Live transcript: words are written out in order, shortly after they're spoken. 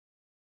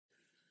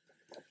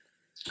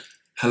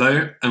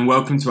Hello and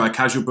welcome to our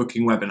casual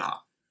booking webinar.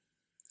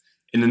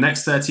 In the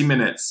next 30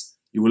 minutes,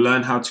 you will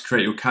learn how to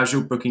create your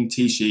casual booking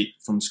tee sheet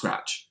from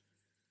scratch.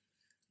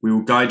 We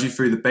will guide you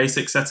through the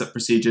basic setup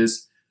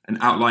procedures and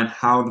outline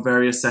how the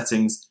various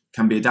settings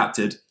can be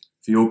adapted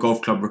for your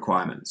golf club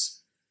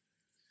requirements.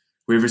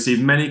 We have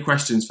received many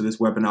questions for this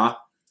webinar,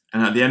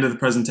 and at the end of the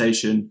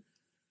presentation,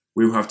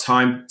 we will have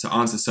time to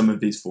answer some of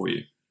these for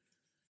you.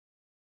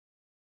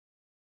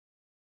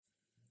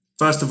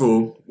 First of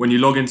all, when you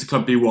log into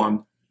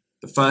ClubV1,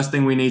 the first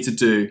thing we need to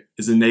do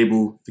is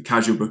enable the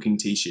casual booking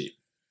tee sheet.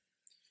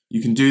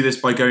 You can do this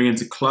by going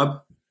into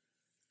Club,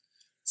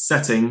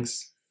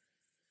 Settings,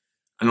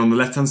 and on the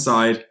left-hand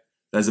side,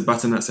 there's a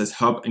button that says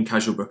Hub and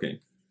Casual Booking.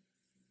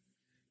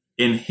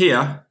 In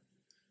here,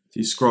 if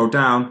you scroll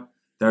down,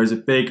 there is a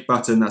big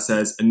button that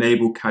says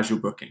Enable Casual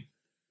Booking.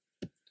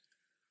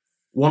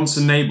 Once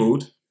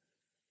enabled,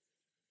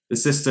 the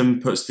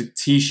system puts the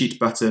tee sheet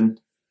button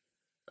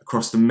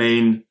across the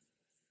main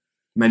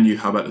menu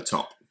hub at the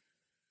top.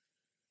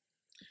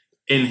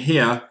 In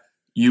here,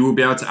 you will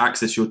be able to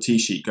access your tee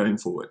sheet going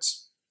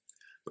forwards.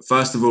 But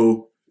first of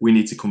all, we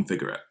need to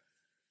configure it.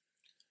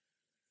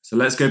 So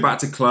let's go back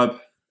to Club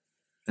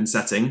and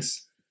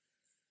Settings.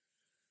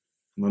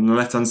 And on the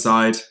left-hand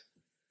side,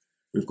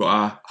 we've got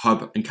our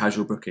Hub and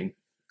Casual Booking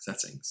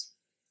settings.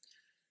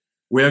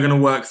 We are going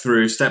to work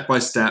through step by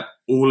step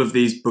all of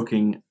these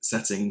booking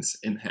settings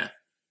in here.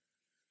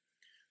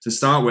 To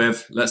start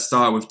with, let's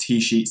start with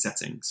tee sheet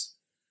settings.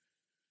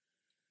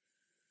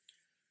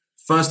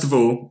 First of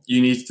all, you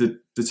need to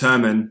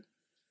determine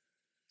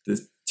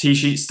the tee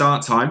sheet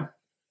start time.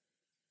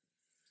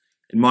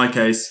 In my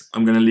case,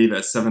 I'm going to leave it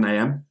at 7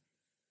 AM.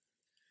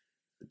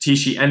 The tee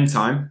sheet end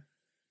time,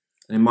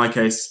 and in my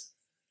case,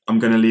 I'm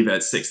going to leave it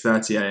at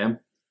 6:30 AM.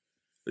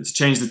 But to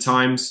change the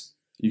times,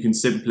 you can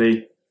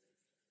simply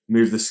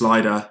move the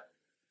slider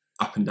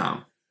up and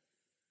down.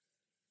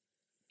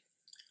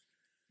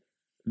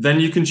 Then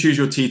you can choose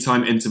your tee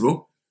time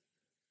interval.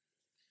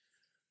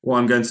 What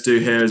I'm going to do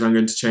here is I'm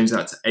going to change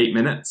that to 8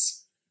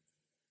 minutes.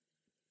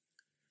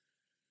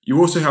 You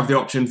also have the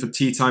option for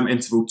tee time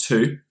interval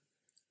 2.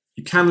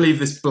 You can leave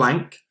this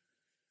blank.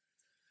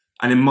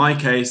 And in my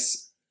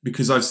case,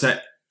 because I've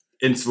set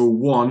interval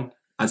 1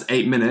 as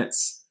 8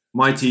 minutes,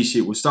 my tee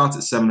sheet will start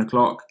at 7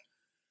 o'clock,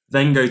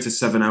 then go to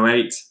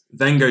 7:08,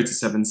 then go to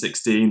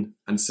 7:16,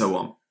 and so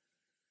on.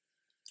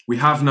 We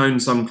have known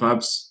some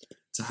clubs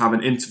to have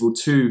an interval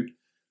 2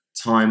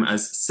 time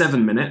as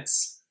 7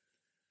 minutes.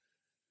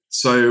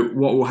 So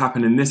what will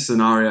happen in this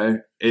scenario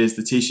is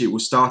the tee sheet will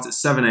start at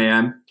 7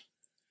 AM,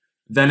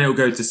 then it will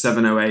go to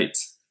 7:08,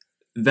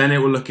 then it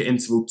will look at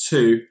interval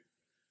 2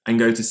 and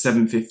go to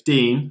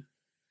 7:15,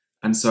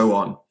 and so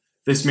on.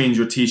 This means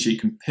your tee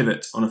sheet can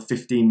pivot on a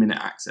 15-minute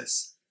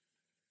axis.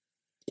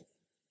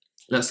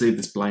 Let's leave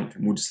this blank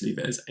and we'll just leave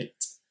it as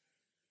 8.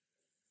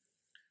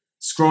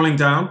 Scrolling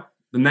down,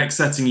 the next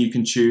setting you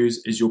can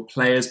choose is your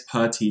players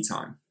per tee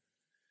time.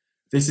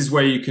 This is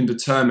where you can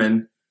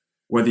determine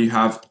whether you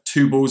have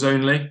 2 balls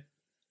only,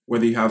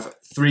 whether you have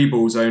 3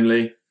 balls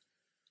only,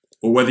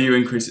 or whether you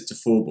increase it to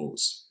 4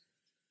 balls.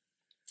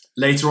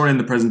 Later on in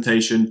the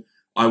presentation,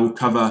 I will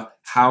cover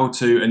how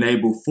to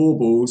enable 4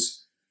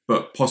 balls,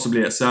 but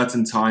possibly at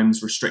certain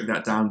times restrict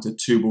that down to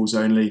 2 balls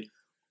only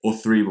or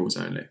 3 balls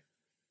only.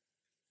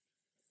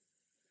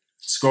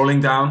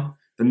 Scrolling down,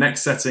 the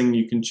next setting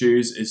you can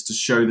choose is to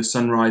show the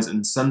sunrise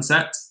and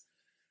sunset.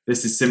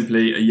 This is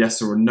simply a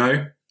yes or a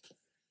no.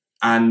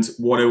 And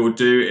what it will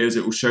do is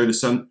it will show the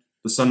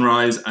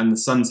sunrise and the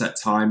sunset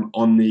time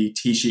on the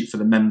tee sheet for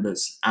the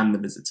members and the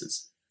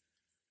visitors.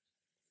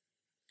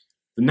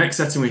 The next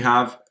setting we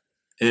have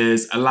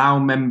is allow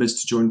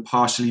members to join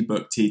partially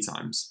booked tee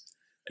times.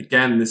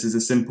 Again, this is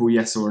a simple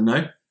yes or a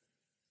no.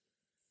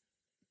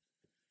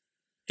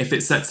 If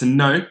it's set to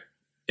no,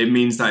 it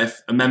means that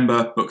if a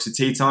member books a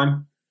tee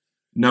time,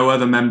 no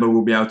other member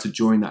will be able to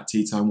join that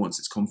tee time once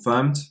it's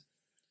confirmed.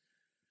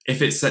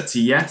 If it's set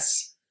to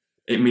yes,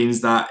 it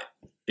means that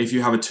if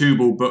you have a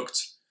 2-ball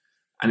booked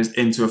and it's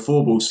into a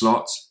 4-ball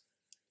slot,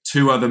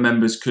 2 other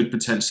members could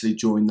potentially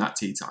join that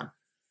tee time.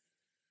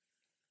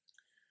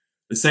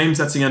 The same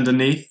setting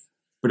underneath,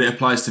 but it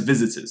applies to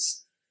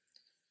visitors.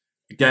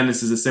 Again,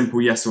 this is a simple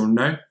yes or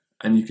no,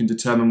 and you can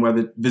determine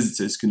whether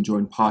visitors can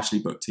join partially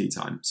booked tee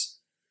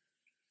times.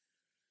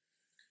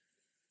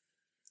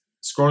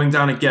 Scrolling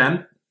down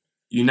again,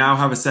 you now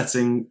have a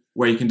setting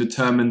where you can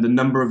determine the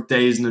number of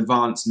days in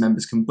advance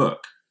members can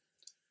book.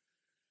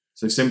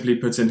 So simply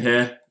put in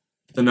here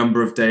the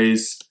number of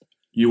days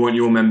you want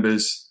your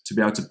members to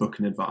be able to book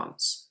in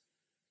advance.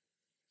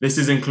 This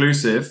is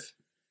inclusive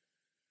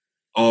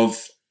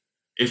of,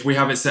 if we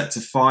have it set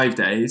to 5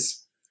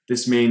 days,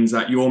 this means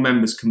that your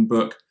members can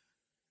book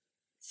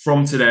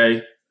from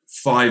today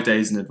 5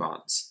 days in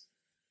advance.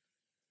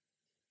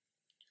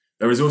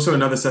 There is also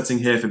another setting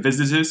here for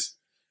visitors,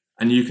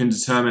 and you can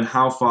determine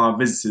how far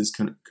visitors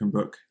can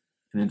book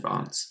in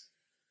advance.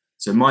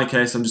 So in my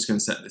case, I'm just going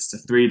to set this to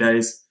 3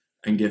 days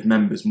and give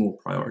members more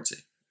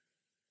priority.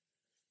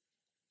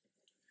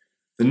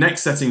 The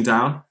next setting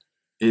down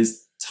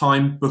is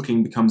time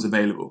booking becomes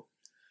available.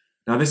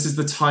 Now this is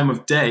the time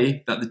of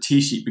day that the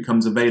tee sheet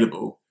becomes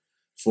available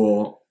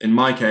for, in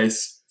my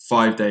case,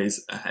 5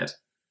 days ahead.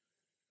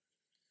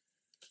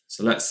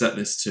 So let's set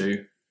this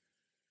to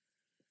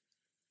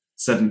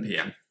 7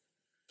 p.m.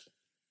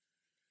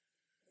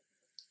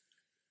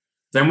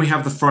 Then we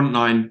have the front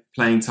 9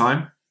 playing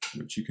time,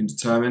 which you can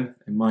determine.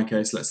 In my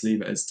case, let's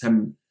leave it as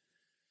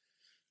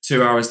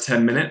 2 hours,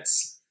 10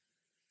 minutes.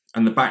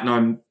 And the back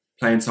 9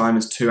 playing time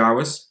is 2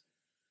 hours.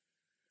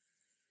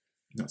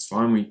 That's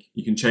fine,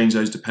 you can change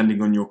those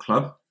depending on your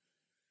club.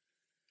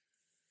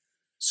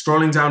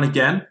 Scrolling down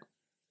again,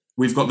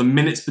 we've got the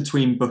minutes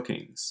between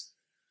bookings.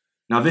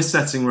 Now this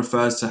setting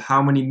refers to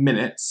how many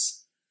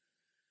minutes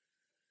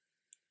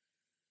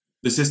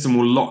the system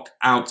will lock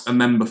out a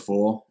member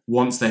for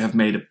once they have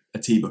made a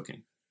tee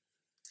booking.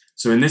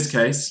 So in this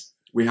case,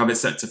 we have it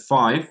set to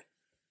 5,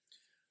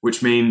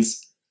 which means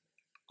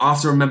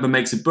after a member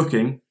makes a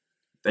booking,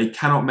 they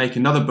cannot make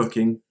another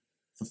booking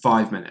for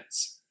 5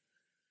 minutes.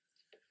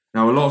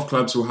 Now, a lot of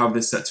clubs will have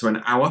this set to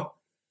an hour.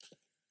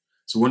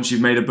 So once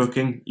you've made a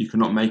booking, you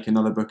cannot make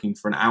another booking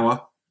for an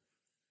hour.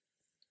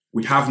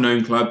 We have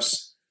known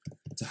clubs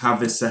to have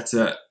this set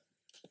at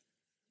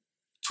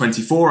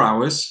 24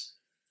 hours.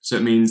 So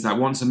it means that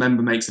once a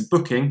member makes a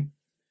booking,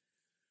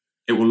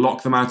 it will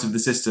lock them out of the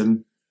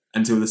system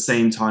until the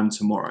same time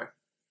tomorrow.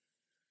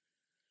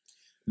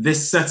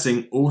 This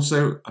setting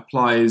also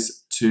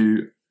applies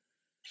to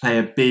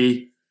player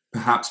B,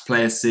 perhaps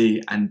player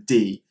C and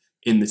D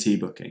in the tee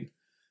booking.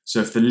 So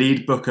if the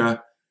lead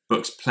booker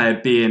books player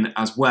B in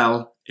as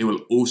well, it will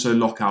also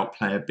lock out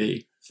player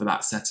B for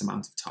that set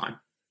amount of time.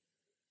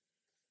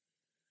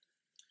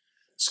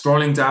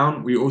 Scrolling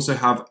down, we also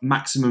have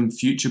maximum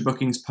future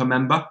bookings per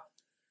member.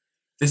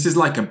 This is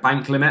like a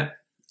bank limit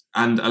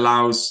and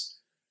allows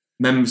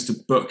members to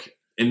book,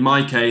 in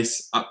my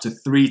case, up to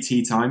 3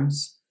 tee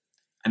times,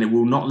 and it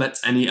will not let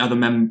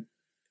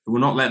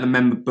the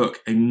member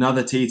book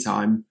another tee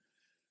time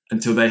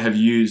until they have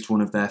used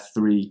one of their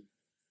 3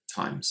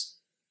 times.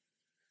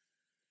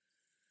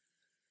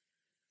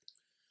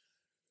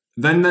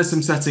 Then there's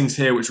some settings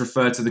here which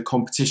refer to the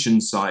competition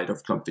side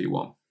of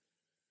ClubV1.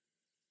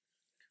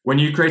 When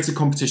you create a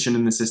competition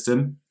in the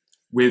system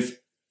with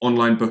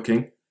online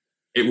booking,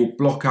 it will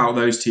block out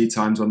those tee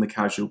times on the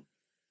casual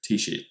tee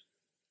sheet.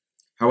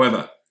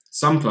 However,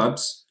 some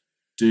clubs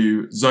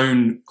do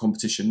zone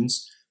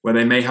competitions where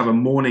they may have a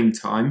morning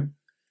time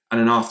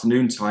and an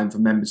afternoon time for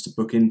members to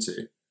book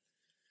into.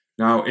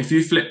 Now, if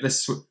you flip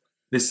this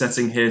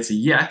setting here to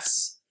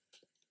yes,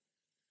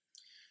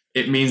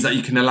 it means that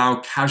you can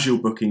allow casual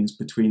bookings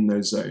between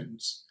those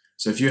zones.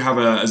 So if you have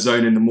a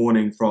zone in the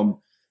morning from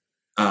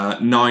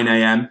 9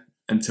 a.m.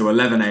 until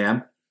 11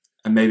 a.m.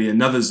 and maybe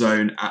another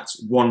zone at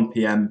 1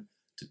 p.m.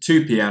 to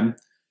 2 p.m.,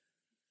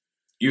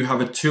 you have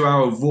a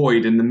 2-hour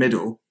void in the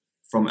middle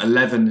from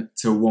 11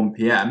 till 1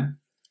 p.m.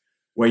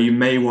 where you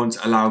may want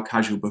to allow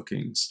casual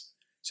bookings.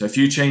 So if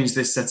you change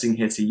this setting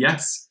here to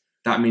yes,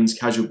 that means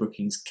casual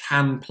bookings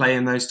can play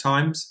in those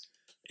times.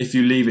 If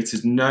you leave it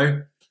as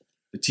no,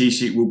 the tee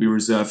sheet will be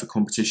reserved for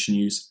competition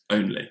use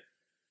only.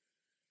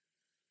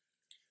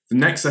 The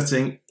next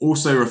setting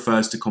also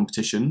refers to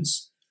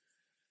competitions.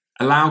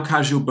 Allow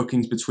casual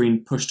bookings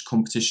between pushed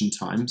competition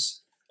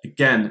times.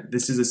 Again,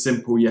 this is a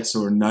simple yes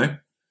or a no.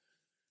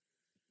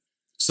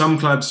 Some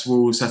clubs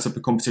will set up a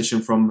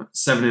competition from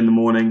 7 in the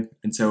morning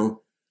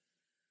until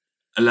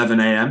 11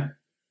 a.m.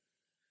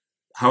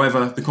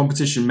 However, the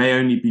competition may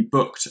only be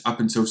booked up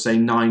until, say,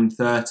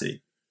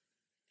 9:30.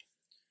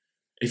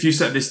 If you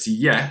set this to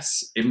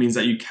yes, it means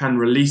that you can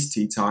release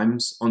tee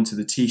times onto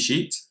the tee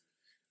sheet,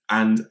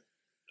 and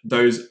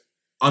those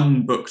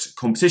unbooked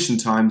competition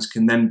times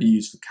can then be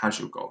used for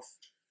casual golf.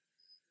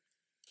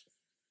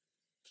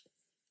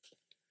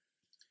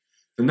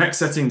 The next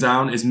setting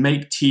down is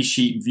make tee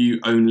sheet view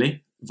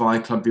only via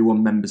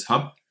ClubV1 Members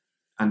Hub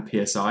and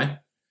PSI.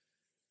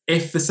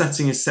 If the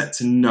setting is set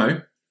to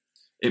no,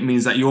 it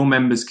means that your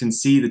members can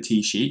see the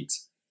tee sheet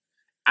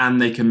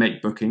and they can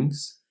make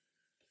bookings.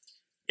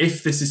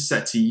 If this is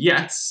set to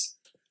yes,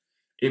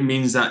 it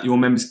means that your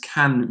members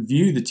can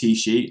view the tee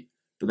sheet,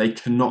 but they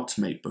cannot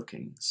make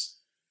bookings.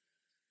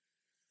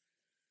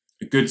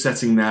 A good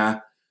setting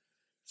there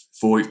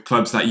for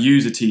clubs that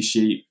use a tee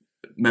sheet,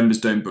 members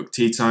don't book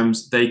tee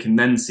times, they can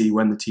then see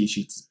when the tee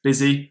sheet is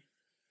busy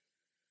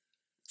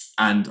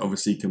and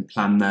obviously can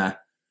plan their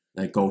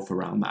golf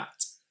around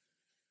that.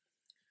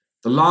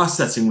 The last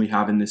setting we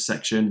have in this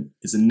section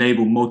is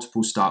enable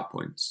multiple start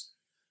points.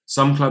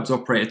 Some clubs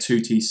operate a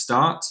 2-tee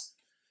start,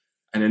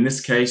 and in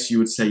this case, you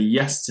would say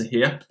yes to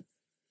here.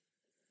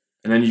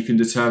 And then you can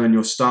determine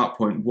your start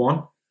point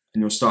 1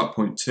 and your start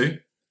point 2.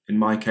 In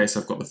my case,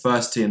 I've got the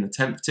first tee and the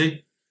 10th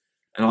tee.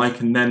 And I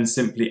can then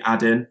simply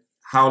add in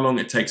how long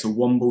it takes a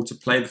 1-ball to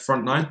play the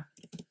front 9.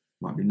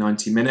 Might be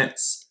 90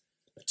 minutes.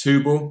 A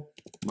 2-ball,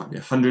 might be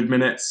 100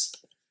 minutes.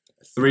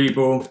 A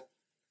 3-ball,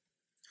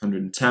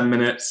 110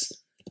 minutes.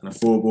 And a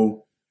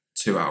 4-ball,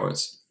 2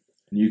 hours.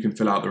 And you can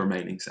fill out the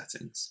remaining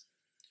settings.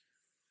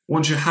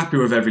 Once you're happy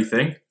with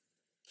everything,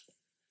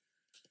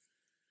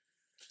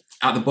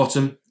 At the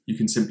bottom, you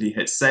can simply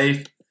hit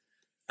save,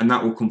 and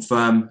that will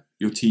confirm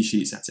your tee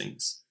sheet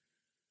settings.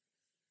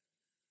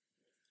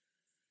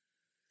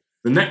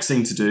 The next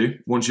thing to do,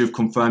 once you've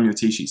confirmed your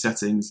tee sheet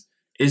settings,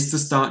 is to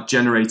start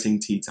generating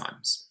tee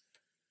times.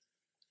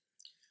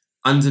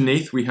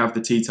 Underneath, we have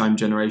the tee time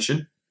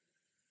generation.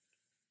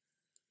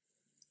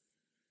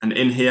 And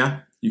in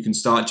here, you can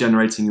start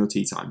generating your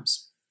tee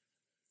times.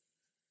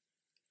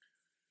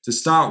 To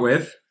start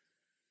with,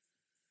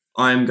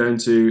 I am going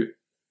to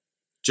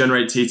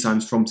generate tee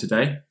times from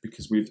today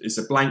because it's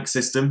a blank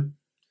system.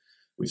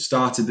 We've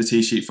started the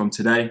tee sheet from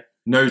today.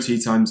 No tee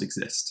times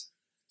exist.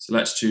 So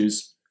let's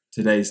choose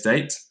today's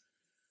date.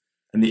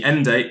 And the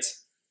end date,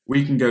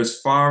 we can go as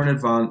far in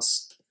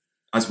advance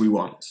as we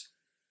want.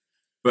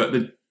 But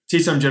the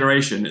tee time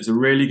generation is a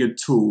really good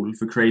tool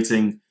for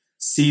creating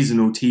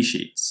seasonal tee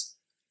sheets.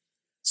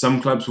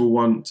 Some clubs will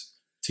want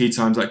tee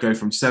times that go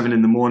from 7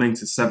 in the morning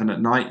to 7 at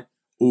night,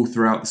 all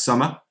throughout the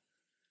summer.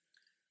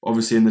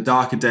 Obviously, in the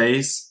darker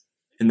days,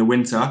 in the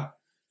winter,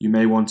 you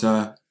may want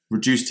a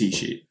reduced tee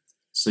sheet.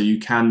 So you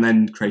can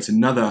then create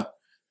another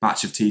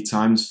batch of tee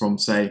times from,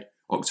 say,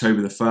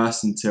 October the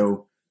 1st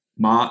until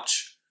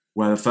March,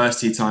 where the first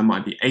tee time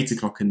might be 8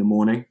 o'clock in the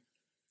morning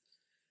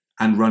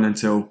and run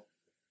until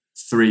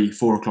 3,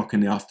 4 o'clock in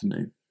the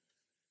afternoon.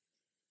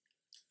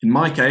 In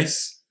my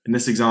case, in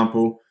this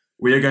example,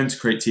 we are going to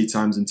create tee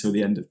times until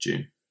the end of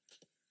June.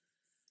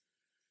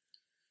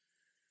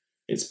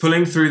 It's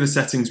pulling through the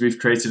settings we've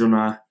created on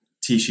our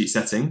tee sheet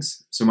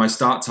settings. So my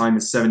start time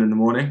is 7 in the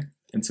morning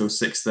until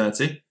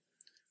 6:30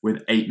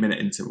 with 8-minute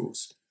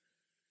intervals.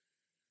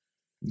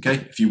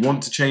 Okay, if you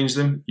want to change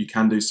them, you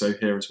can do so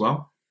here as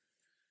well.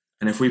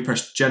 And if we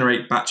press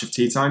generate batch of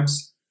tee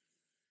times,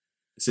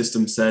 the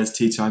system says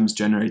tee times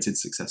generated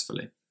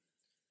successfully.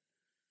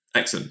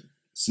 Excellent.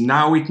 So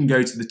now we can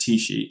go to the tee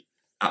sheet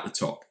at the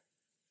top.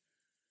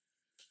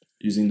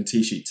 Using the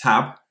tee sheet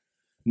tab,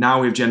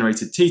 now we've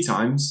generated tee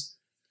times,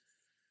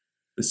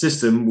 the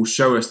system will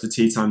show us the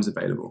tee times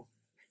available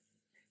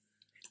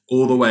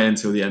all the way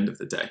until the end of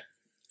the day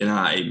in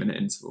our 8-minute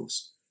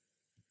intervals.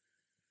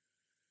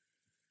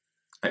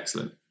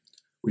 Excellent.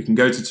 We can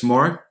go to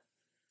tomorrow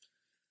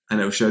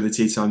and it will show the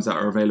tee times that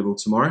are available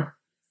tomorrow.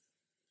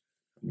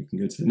 We can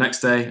go to the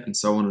next day and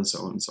so on and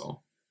so on and so on.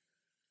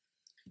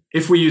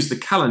 If we use the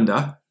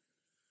calendar,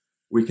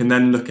 we can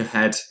then look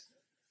ahead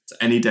to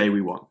any day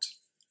we want.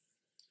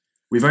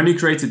 We've only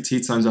created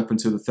tee times up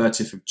until the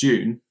 30th of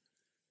June.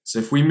 So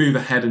if we move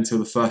ahead until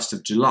the 1st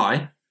of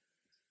July,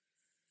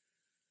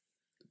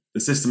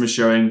 the system is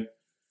showing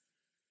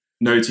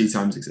no tee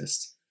times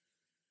exist.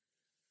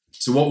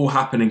 So what will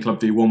happen in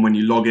ClubV1 when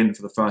you log in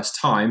for the first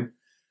time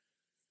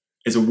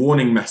is a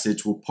warning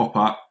message will pop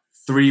up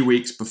 3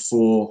 weeks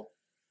before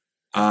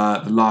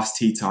the last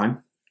tee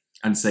time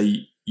and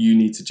say you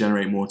need to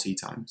generate more tee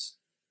times.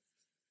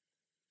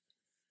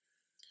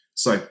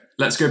 So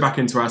let's go back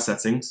into our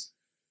settings.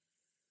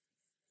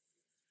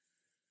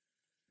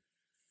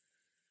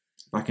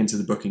 Back into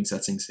the booking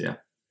settings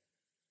here.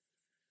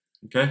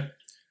 Okay,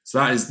 so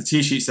that is the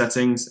tee sheet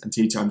settings and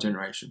tee time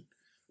generation.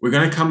 We're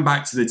going to come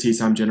back to the tee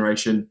time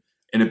generation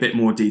in a bit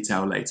more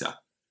detail later.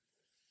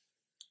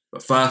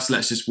 But first,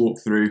 let's just walk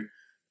through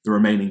the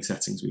remaining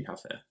settings we have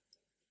here.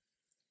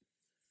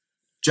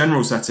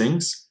 General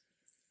settings.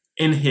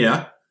 In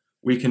here,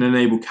 we can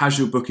enable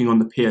casual booking on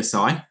the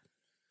PSI.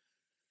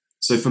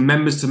 So for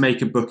members to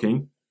make a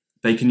booking,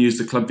 they can use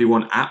the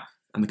ClubV1 app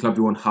and the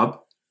ClubV1 hub.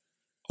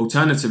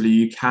 Alternatively,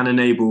 you can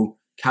enable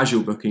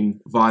casual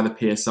booking via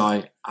the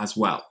PSI as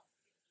well.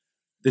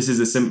 This is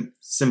a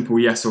simple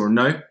yes or a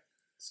no.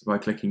 So by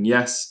clicking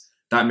yes,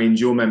 that means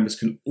your members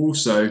can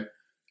also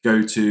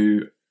go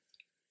to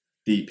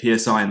the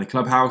PSI in the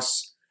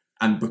clubhouse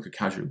and book a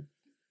casual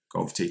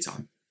golf tee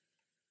time.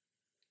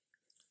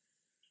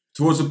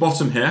 Towards the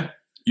bottom here,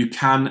 you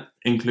can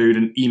include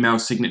an email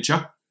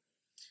signature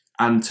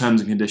and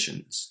terms and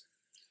conditions.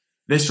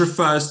 This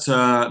refers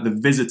to the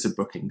visitor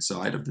booking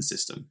side of the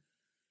system.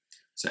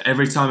 So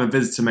every time a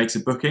visitor makes a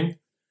booking,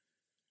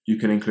 you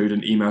can include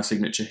an email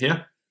signature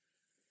here,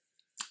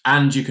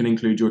 and you can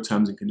include your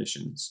terms and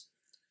conditions.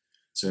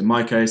 So in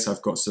my case,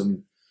 I've got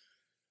some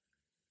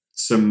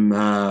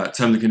terms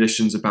and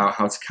conditions about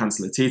how to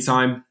cancel a tee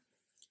time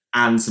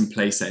and some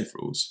play safe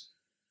rules.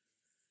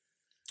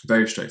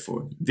 Very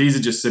straightforward. These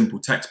are just simple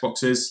text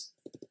boxes,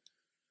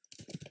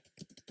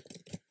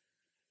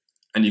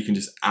 and you can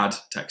just add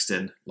text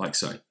in like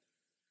so.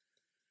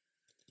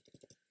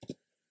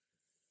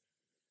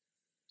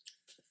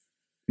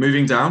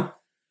 Moving down,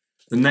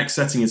 the next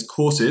setting is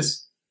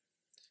courses,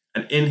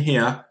 and in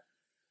here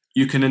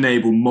you can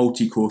enable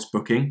multi-course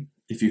booking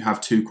if you have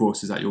 2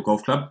 courses at your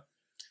golf club.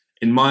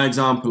 In my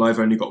example, I've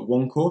only got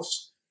 1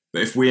 course,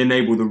 but if we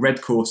enable the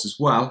red course as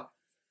well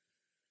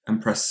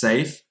and press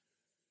save,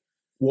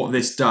 what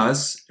this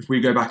does, if we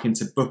go back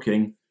into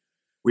booking,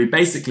 we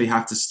basically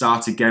have to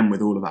start again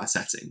with all of our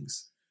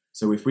settings.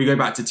 So if we go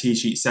back to tee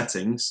sheet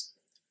settings,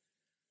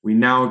 we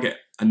now get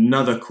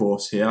another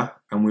course here,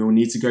 and we will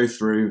need to go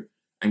through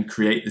and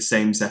create the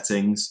same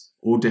settings,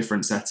 all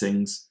different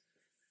settings,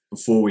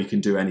 before we can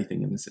do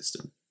anything in the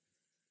system.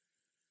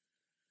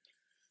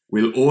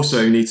 We'll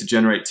also need to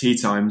generate tee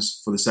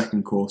times for the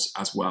second course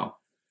as well.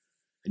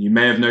 And you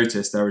may have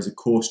noticed there is a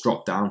course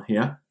drop down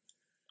here,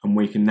 and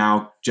we can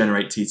now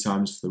generate tee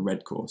times for the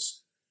red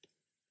course.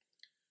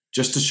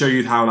 Just to show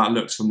you how that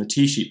looks from the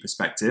tee sheet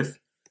perspective,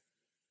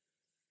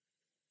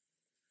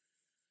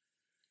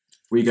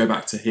 if we go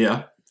back to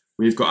here,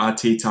 we've got our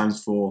tee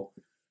times for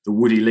the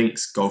Woody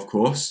Links golf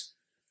course.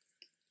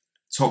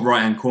 Top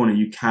right hand corner,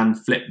 you can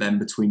flip them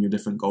between your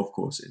different golf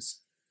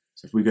courses.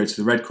 So if we go to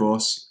the red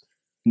course,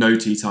 no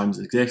tee times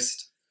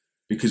exist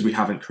because we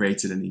haven't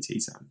created any tee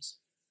times.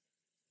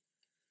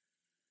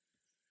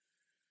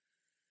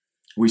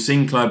 We've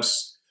seen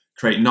clubs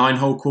create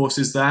 9-hole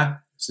courses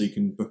there, so you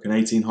can book an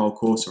 18-hole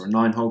course or a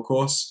 9-hole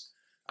course.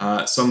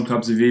 Some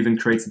clubs have even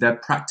created their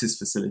practice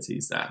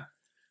facilities there,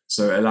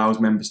 so it allows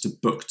members to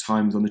book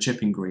times on the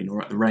chipping green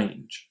or at the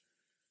range.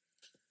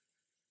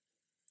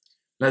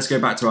 Let's go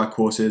back to our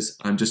courses.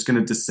 I'm just going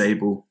to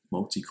disable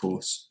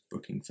multi-course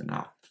booking for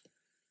now.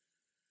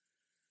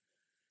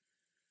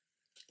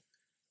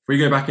 If we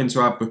go back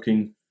into our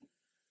booking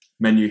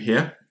menu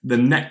here, the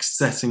next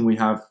setting we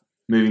have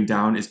moving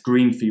down is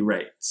green fee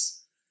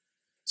rates.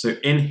 So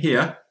in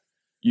here,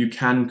 you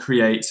can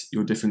create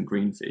your different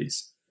green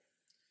fees.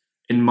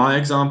 In my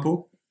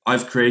example,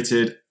 I've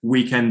created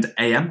weekend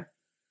AM,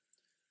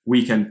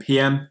 weekend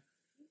PM,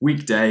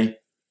 weekday,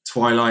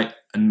 twilight,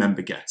 and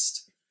member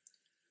guest.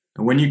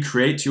 And when you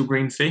create your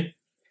green fee,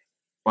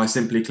 by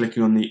simply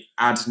clicking on the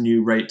add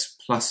new rate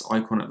plus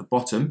icon at the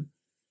bottom,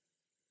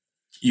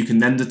 you can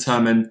then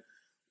determine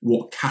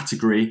what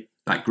category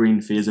that green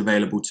fee is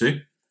available to.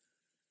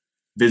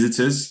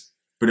 Visitors,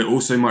 but it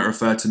also might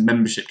refer to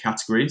membership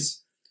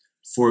categories.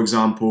 For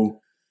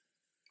example,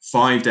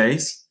 5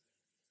 days,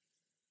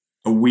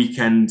 a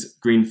weekend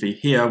green fee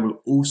here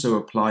will also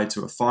apply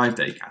to a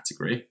 5-day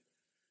category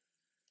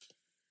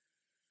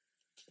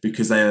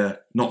because they are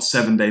not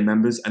 7-day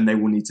members and they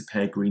will need to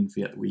pay a green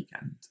fee at the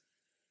weekend.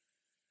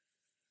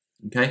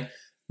 Okay,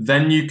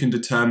 then you can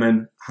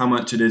determine how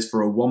much it is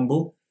for a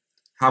 1-ball,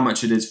 how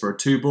much it is for a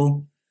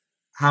 2-ball,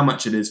 how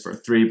much it is for a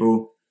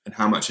 3-ball, and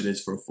how much it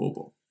is for a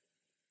 4-ball.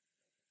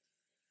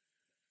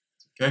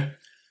 Okay.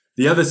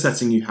 The other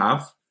setting you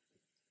have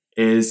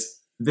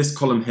is this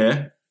column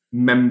here,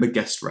 member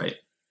guest rate.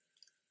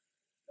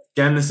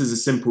 Again, this is a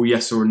simple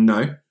yes or a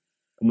no.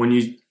 And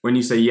when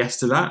you say yes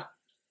to that,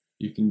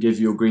 you can give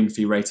your green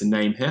fee rate a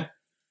name here,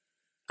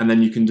 and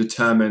then you can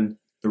determine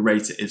the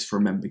rate it is for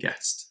a member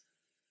guest.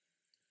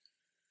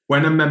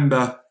 When a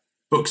member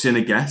books in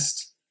a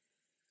guest,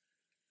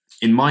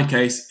 in my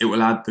case, it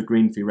will add the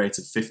green fee rate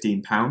of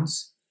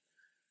 £15.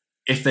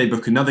 If they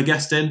book another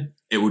guest in,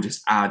 it will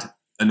just add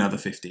another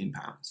 £15.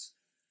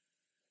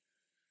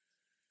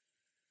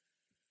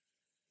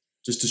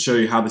 Just to show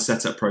you how the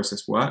setup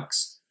process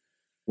works,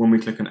 when we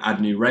click on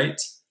add new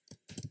rate,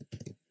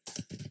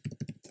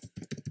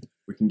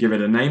 we can give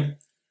it a name.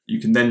 You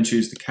can then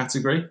choose the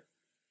category.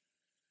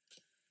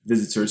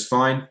 Visitor is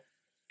fine.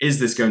 Is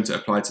this going to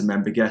apply to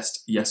member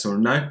guest? Yes or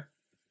no?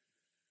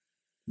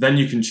 Then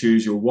you can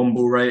choose your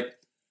 1-ball rate,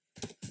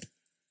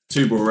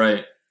 2-ball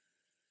rate,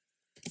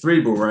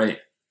 3-ball rate,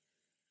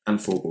 and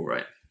 4-ball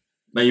rate.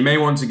 Now you may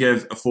want to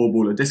give a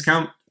 4-ball a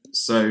discount.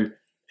 So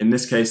in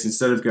this case,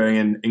 instead of going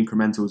in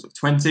incrementals of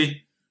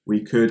 20,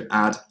 we could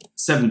add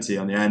 70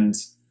 on the end,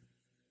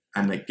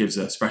 and it gives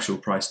a special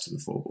price to the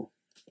 4-ball.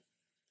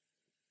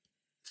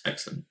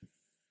 Excellent.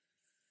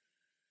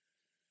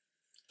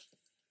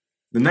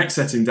 The next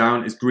setting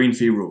down is green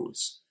fee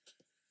rules.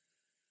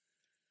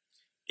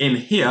 In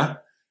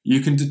here,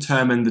 you can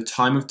determine the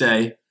time of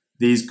day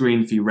these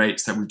green fee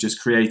rates that we've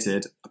just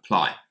created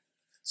apply.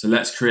 So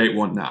let's create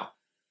one now.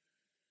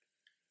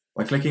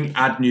 By clicking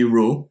add new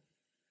rule,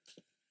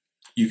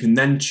 you can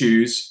then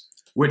choose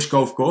which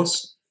golf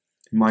course,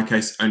 in my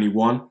case only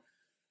one,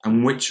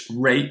 and which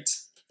rate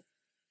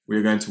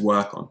we're going to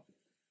work on.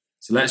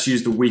 So let's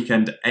use the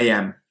weekend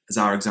AM as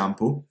our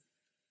example.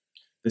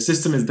 The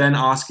system is then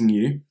asking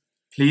you,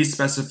 please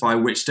specify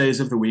which days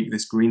of the week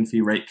this green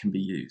fee rate can be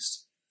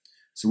used.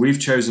 So we've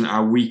chosen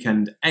our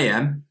weekend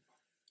AM,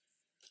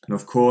 and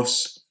of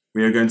course,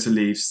 we are going to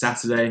leave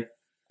Saturday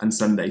and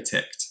Sunday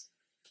ticked.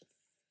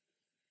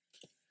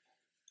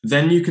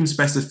 Then you can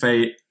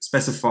specify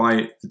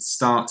the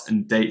start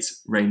and date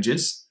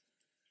ranges.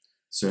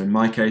 So in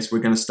my case, we're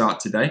going to start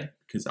today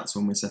because that's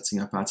when we're setting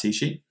up our tee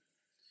sheet,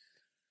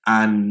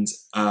 and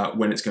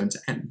when it's going to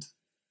end.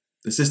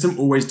 The system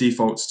always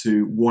defaults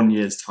to 1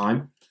 year's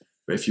time,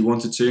 but if you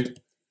wanted to,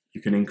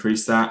 you can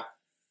increase that,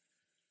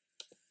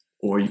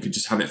 or you could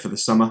just have it for the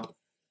summer.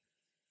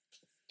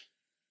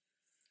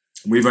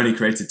 We've only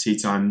created tee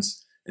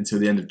times until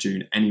the end of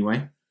June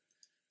anyway,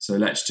 so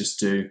let's just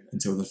do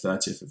until the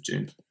 30th of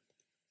June.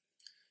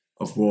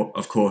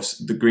 Of course,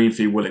 the green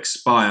fee will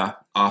expire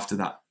after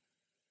that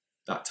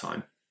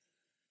time.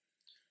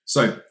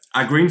 So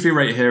our green fee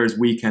rate here is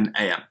weekend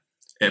AM.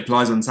 It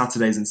applies on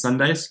Saturdays and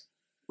Sundays,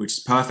 which is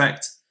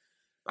perfect.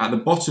 At the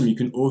bottom, you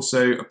can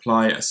also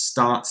apply a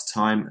start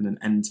time and an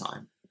end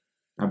time.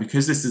 Now,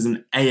 because this is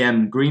an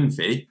AM green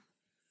fee,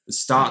 the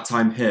start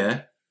time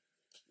here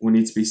will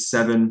need to be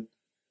 7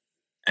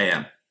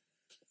 AM.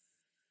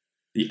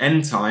 The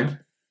end time,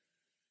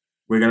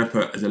 we're going to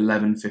put as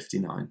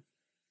 11:59.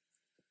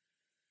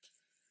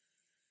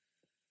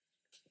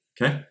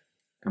 Okay,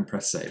 and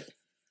press save.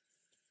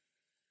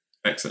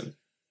 Excellent.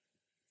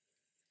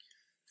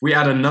 If we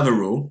add another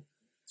rule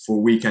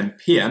for weekend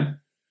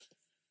PM,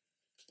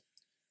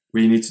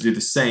 we need to do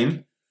the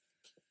same.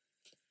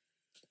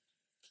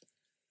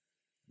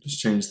 Just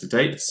change the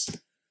dates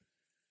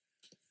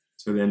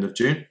to the end of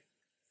June.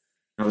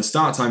 Now the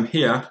start time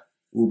here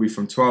will be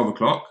from 12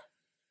 o'clock.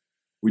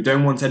 We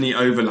don't want any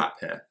overlap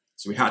here.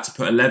 So we had to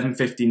put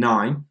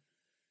 11:59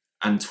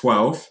 and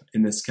 12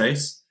 in this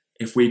case.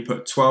 If we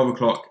put 12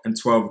 o'clock and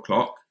 12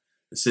 o'clock,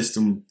 the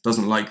system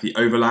doesn't like the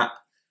overlap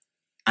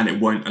and it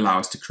won't allow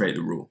us to create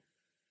the rule.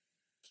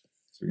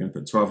 So we're going to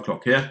put 12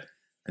 o'clock here,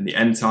 and the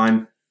end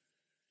time,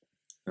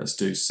 let's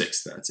do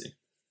 6:30.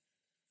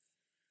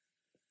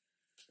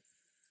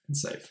 And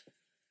save.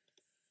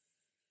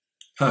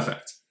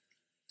 Perfect.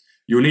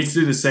 You'll need to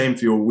do the same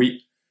for your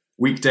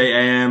weekday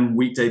AM,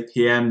 weekday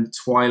PM,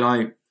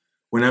 twilight,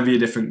 whenever your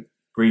different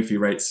green fee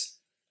rates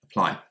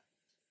apply.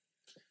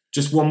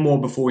 Just one more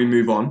before we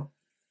move on.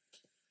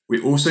 We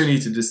also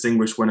need to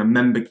distinguish when a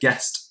member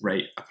guest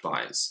rate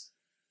applies.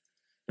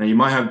 Now you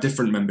might have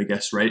different member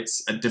guest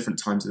rates at different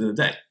times of the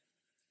day.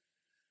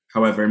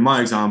 However, in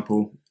my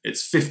example,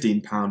 it's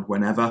 £15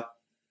 whenever.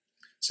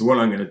 So what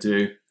I'm going to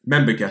do,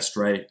 member guest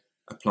rate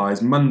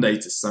applies Monday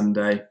to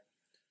Sunday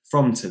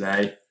from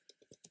today.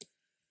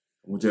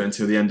 We'll do it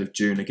until the end of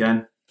June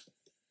again.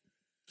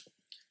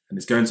 And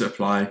it's going to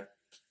apply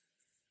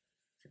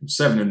from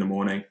 7 in the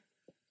morning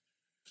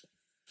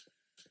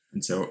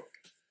until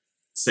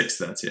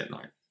 6:30 at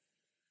night.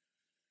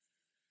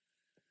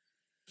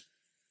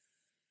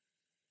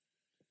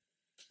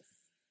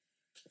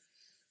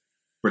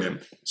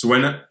 Brilliant. So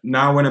when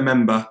a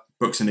member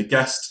books in a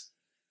guest,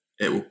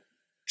 it will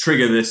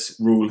trigger this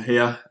rule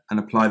here and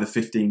apply the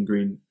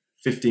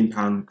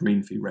 £15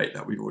 green fee rate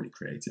that we've already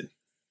created.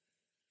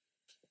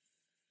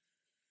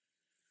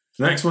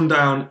 The next one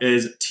down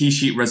is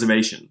T-sheet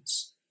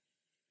reservations.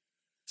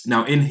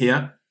 Now in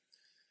here,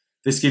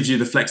 this gives you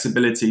the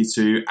flexibility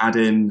to add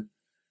in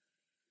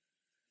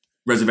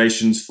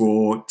reservations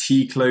for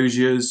tea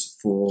closures,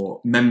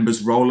 for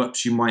members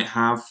roll-ups you might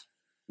have,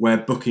 where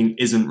booking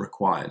isn't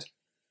required.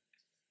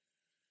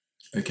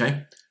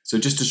 Okay, so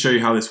just to show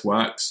you how this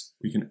works,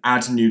 we can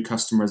add new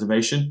custom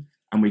reservation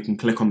and we can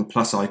click on the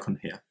plus icon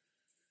here.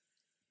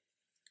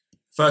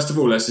 First of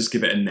all, let's just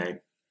give it a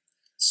name.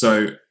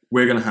 So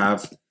we're going to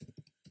have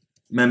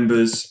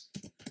members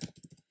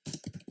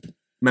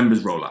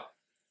roll-up.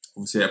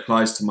 Obviously it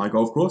applies to my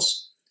golf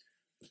course.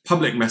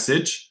 Public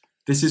message,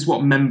 this is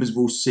what members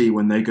will see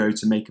when they go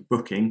to make a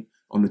booking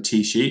on the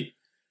tee sheet.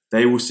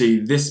 They will see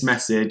this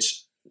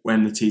message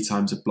when the tee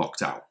times are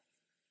blocked out.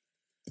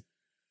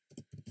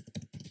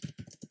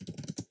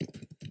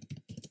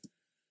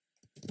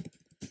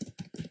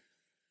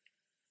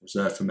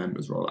 Reserved for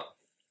members roll-up.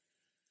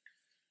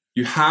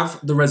 You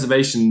have the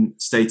reservation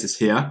status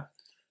here.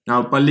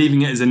 Now, by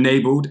leaving it as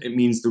enabled, it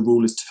means the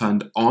rule is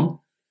turned on,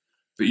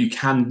 but you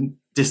can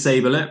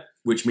disable it,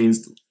 which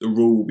means the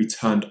rule will be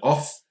turned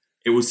off.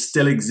 It will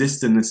still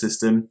exist in the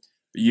system,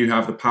 but you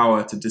have the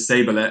power to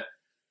disable it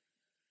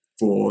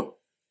for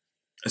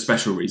a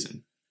special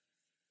reason.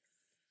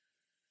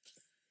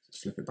 Let's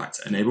flip it back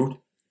to enabled.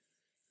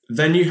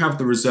 Then you have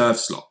the reserve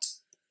slot.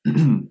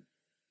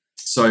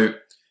 So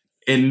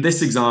in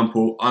this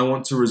example, I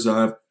want to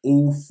reserve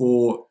all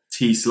 4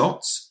 tee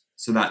slots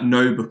so that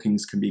no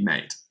bookings can be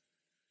made.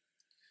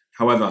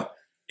 However,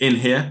 in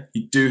here,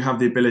 you do have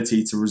the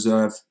ability to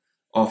reserve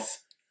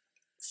off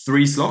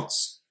 3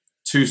 slots,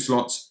 2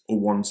 slots, or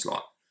 1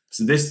 slot.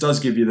 So this does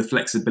give you the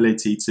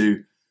flexibility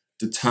to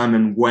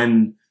determine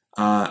when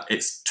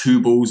it's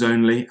 2 balls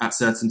only at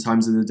certain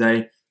times of the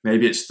day.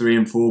 Maybe it's 3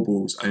 and 4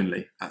 balls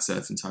only at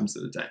certain times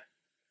of the day.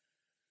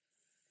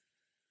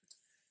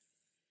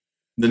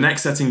 The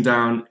next setting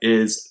down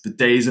is the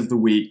days of the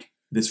week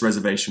this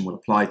reservation will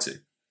apply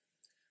to.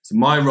 So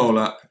my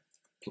roll-up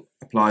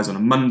applies on a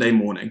Monday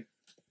morning,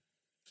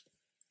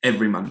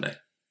 every Monday.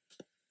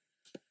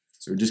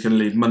 So we're just going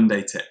to leave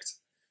Monday ticked.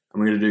 And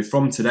we're going to do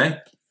from today.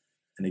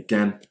 And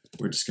again,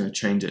 we're just going to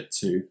change it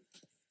to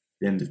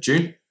the end of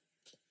June.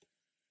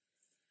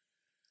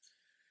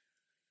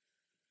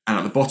 And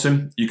at the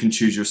bottom, you can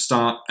choose your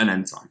start and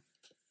end time.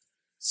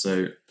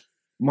 So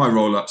my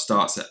roll-up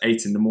starts at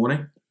 8 in the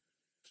morning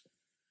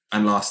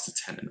and lasts to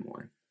 10 in the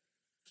morning.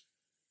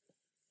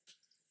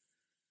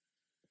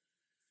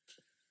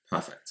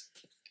 Perfect.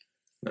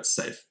 Let's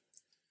save.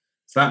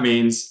 So that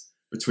means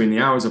between the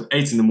hours of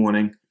 8 in the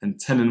morning and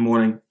 10 in the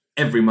morning,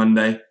 every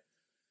Monday,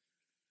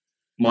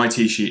 my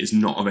tee sheet is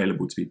not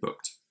available to be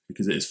booked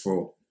because it is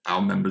for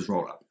our members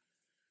roll-up.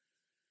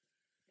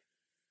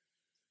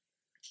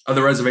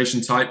 Other reservation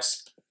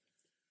types,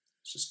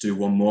 let's just do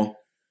one more.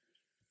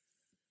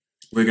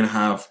 We're going to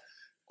have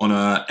on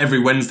every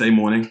Wednesday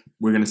morning,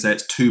 we're going to say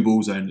it's 2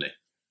 balls only.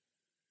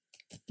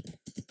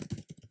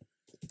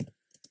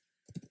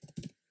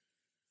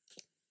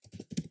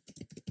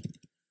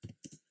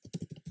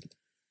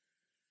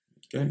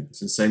 Okay,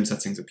 so the same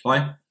settings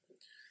apply.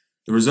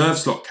 The reserve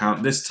slot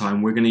count this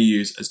time we're going to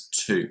use as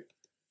 2.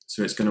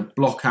 So it's going to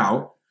block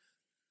out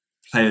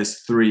players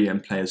 3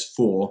 and players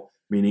 4,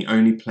 meaning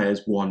only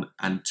players 1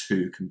 and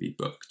 2 can be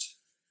booked.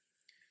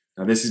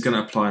 Now this is going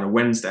to apply on a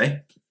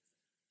Wednesday.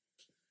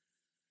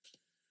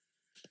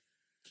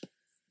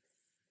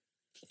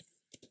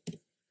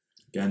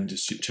 Again,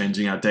 just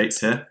changing our dates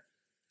here.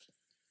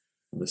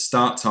 The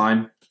start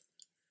time,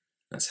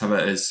 let's have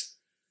it as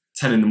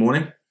 10 in the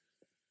morning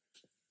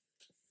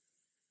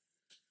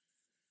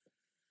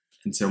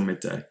until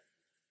midday.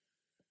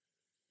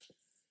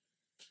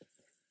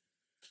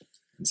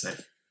 And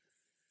save.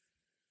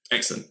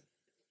 Excellent.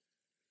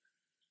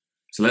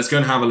 So let's go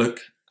and have a look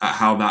at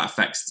how that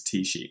affects the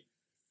T-sheet.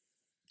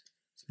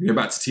 So we go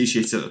back to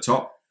T-sheet at the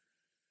top.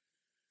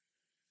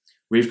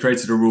 We've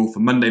created a rule for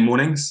Monday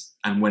mornings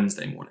and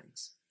Wednesday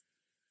mornings.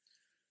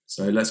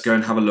 So let's go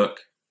and have a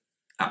look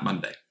at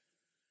Monday.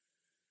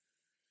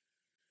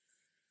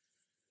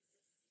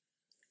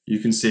 You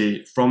can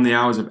see from the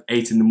hours of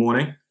 8 in the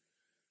morning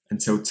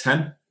until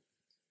 10,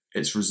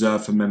 it's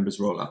reserved for members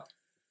roll-up.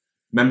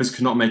 Members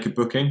cannot make a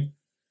booking,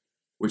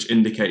 which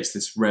indicates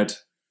this red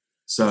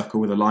circle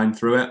with a line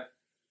through it.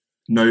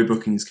 No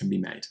bookings can be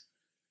made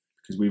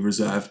because we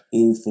reserved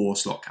all 4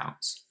 slot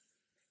counts.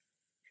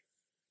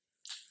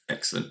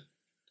 Excellent.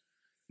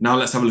 Now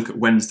let's have a look at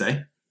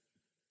Wednesday.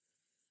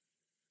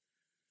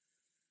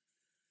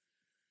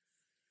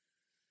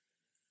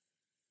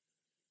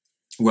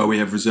 Where we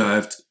have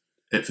reserved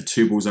it for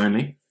 2 balls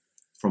only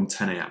from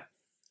 10 AM.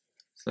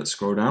 So let's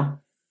scroll down.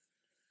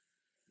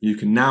 You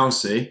can now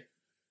see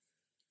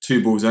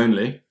 2 balls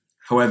only.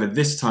 However,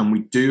 this time we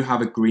do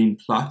have a green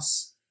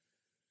plus,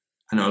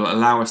 and it will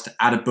allow us to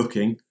add a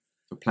booking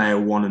for player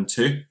 1 and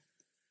 2.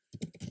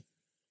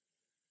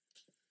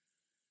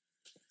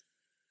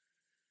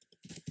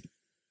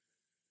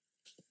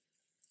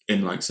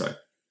 In like so.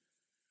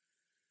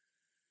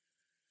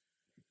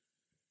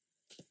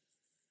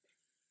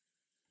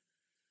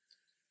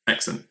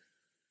 Excellent.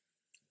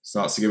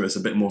 Starts to give us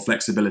a bit more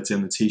flexibility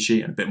on the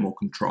T-sheet and a bit more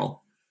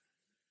control.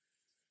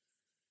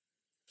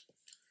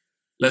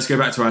 Let's go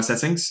back to our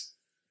settings.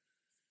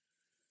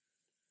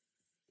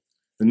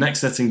 The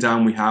next setting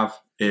down we have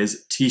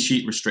is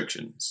T-sheet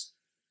restrictions.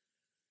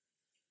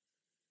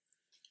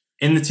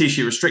 In the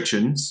T-sheet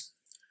restrictions,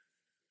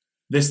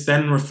 this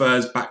then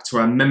refers back to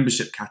our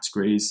membership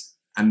categories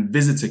and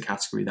visitor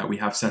category that we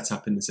have set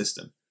up in the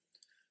system.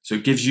 So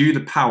it gives you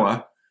the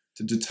power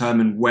to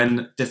determine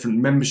when different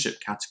membership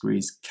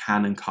categories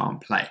can and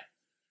can't play.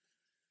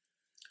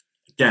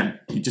 Again,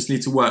 you just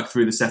need to work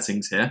through the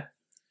settings here.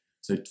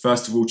 So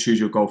first of all, choose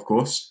your golf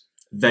course,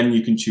 then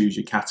you can choose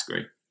your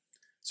category.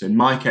 So in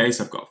my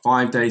case, I've got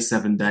 5-day,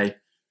 7-day,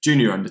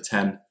 junior under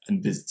 10,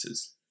 and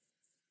visitors.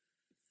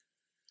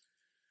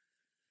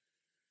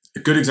 A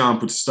good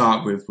example to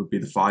start with would be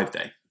the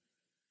 5-day.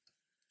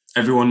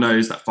 Everyone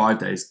knows that 5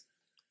 days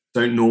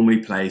don't normally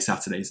play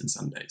Saturdays and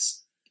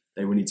Sundays.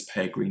 They will need to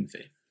pay a green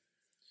fee.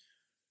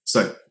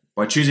 So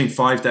by choosing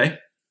 5-day,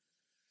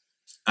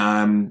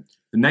 the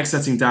next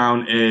setting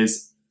down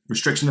is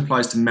restriction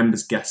applies to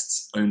members'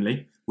 guests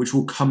only, which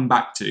we'll come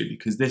back to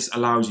because this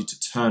allows you to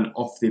turn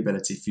off the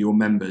ability for your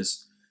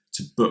members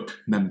to book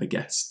member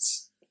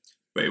guests,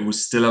 but it will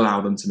still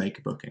allow them to make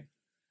a booking.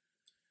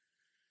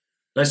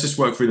 Let's just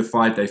work through the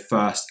 5-day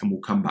first and we'll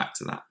come back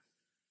to that.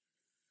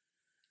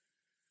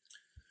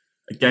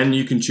 Again,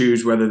 you can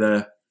choose whether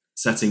the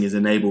setting is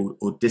enabled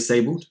or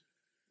disabled.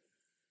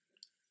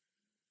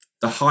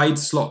 The hide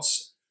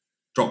slots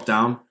drop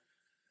down.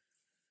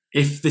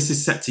 If this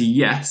is set to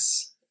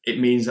yes, it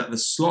means that the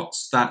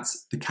slots that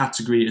the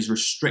category is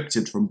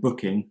restricted from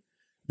booking,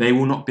 they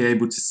will not be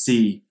able to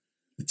see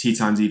the tee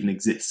times even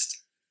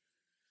exist.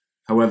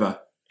 However,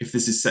 if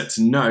this is set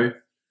to no,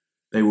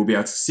 they will be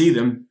able to see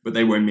them, but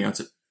they won't be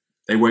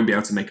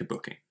able to make a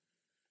booking.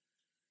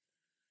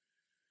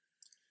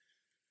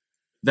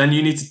 Then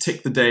you need to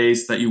tick the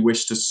days that you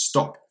wish to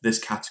stop this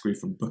category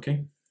from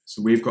booking.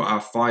 So we've got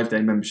our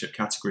 5-day membership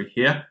category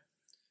here.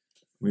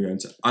 We're going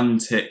to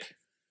untick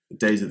the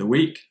days of the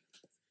week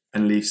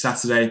and leave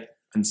Saturday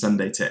and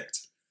Sunday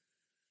ticked.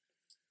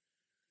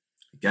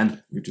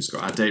 Again, we've just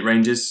got our date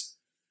ranges,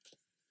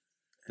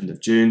 end of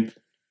June.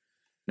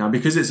 Now,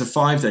 because it's a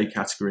 5-day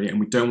category and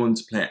we don't want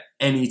to play at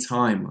any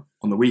time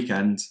on the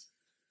weekend,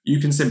 you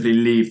can simply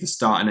leave the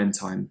start and end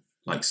time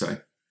like so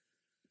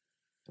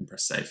and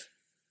press save.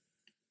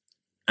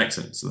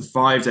 Excellent. So the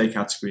 5-day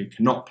category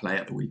cannot play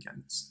at the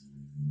weekends.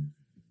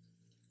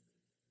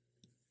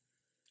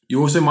 You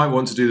also might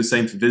want to do the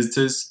same for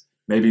visitors.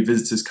 Maybe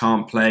visitors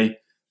can't play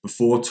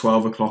before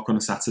 12 o'clock on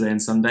a Saturday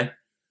and Sunday.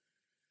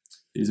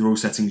 These are all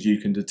settings you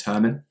can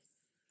determine.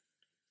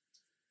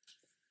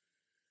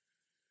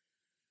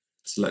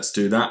 So let's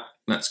do that.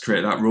 Let's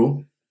create that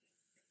rule.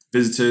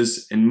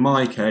 Visitors, in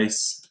my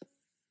case,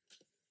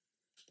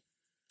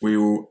 we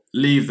will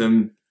leave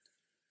them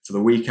for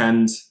the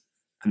weekend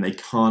and they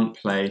can't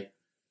play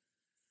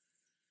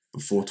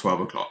before 12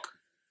 o'clock.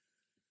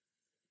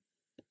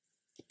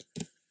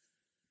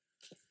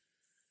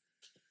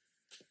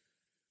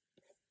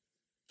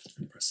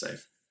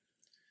 save.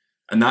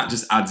 And that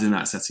just adds in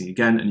that setting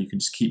again, and you can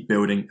just keep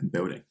building and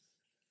building.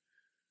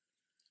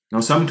 Now,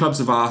 some clubs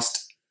have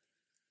asked,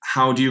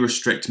 how do you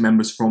restrict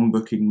members from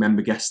booking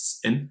member guests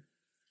in?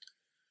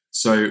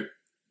 So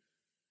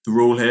the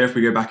rule here, if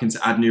we go back into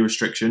add new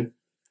restriction,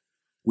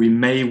 we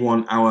may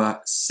want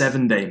our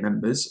 7-day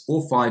members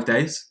or 5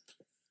 days.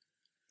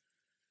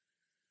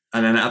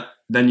 And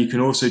then you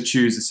can also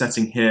choose the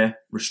setting here,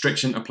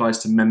 restriction applies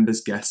to members'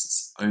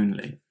 guests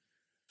only.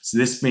 So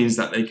this means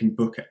that they can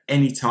book at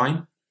any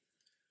time,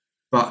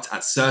 but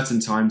at certain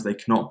times they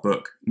cannot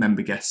book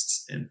member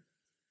guests in.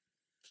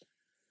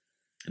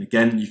 And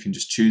again, you can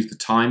just choose the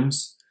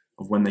times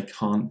of when they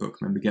can't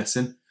book member guests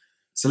in.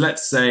 So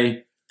let's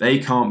say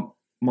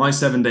my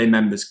 7-day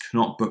members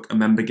cannot book a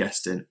member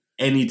guest in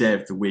any day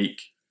of the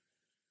week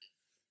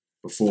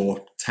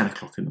before 10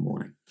 o'clock in the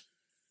morning.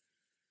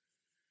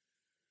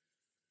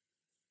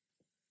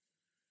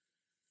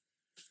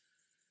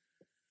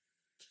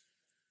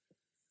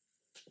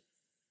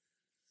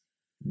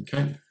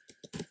 Okay,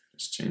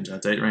 let's change our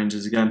date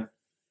ranges again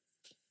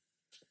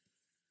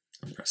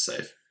and press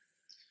save.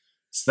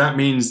 So that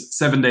means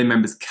 7-day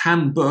members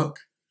can book,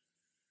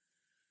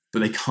 but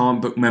they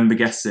can't book member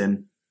guests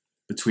in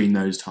between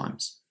those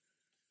times.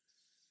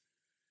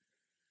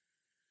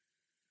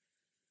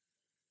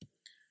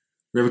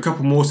 We have a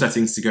couple more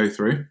settings to go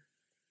through.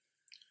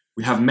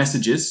 We have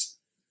messages.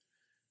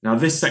 Now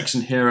this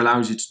section here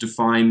allows you to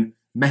define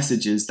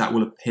messages that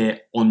will appear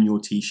on your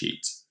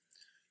T-sheet.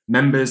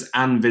 Members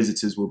and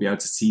visitors will be able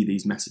to see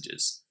these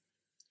messages.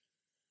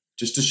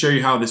 Just to show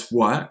you how this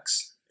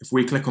works, if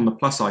we click on the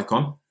plus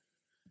icon,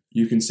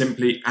 you can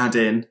simply add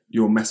in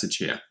your message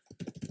here.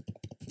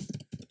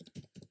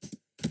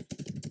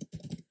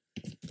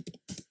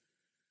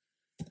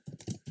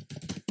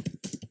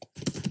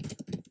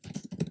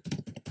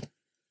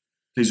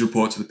 Please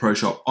report to the pro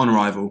shop on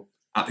arrival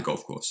at the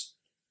golf course.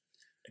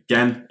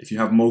 Again, if you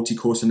have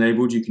multi-course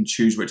enabled, you can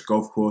choose which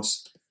golf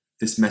course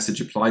this message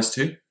applies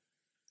to.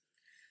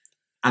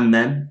 And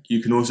then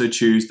you can also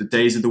choose the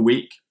days of the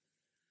week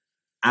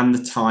and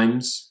the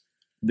times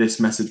this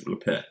message will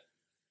appear.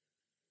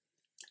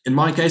 In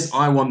my case,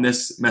 I want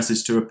this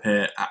message to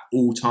appear at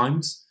all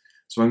times.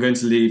 So I'm going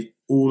to leave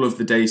all of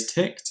the days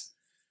ticked,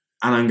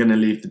 and I'm going to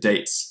leave the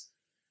dates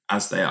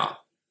as they are.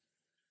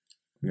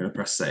 I'm going to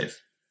press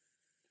save.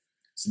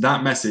 So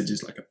that message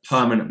is like a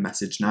permanent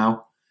message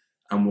now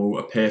and will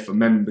appear for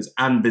members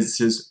and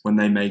visitors when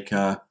they make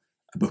a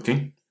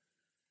booking.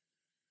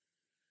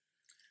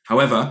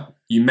 However,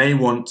 you may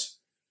want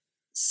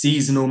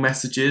seasonal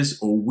messages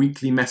or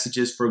weekly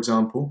messages, for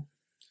example.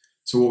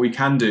 So what we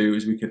can do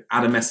is we could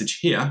add a message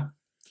here,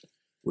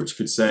 which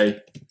could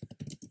say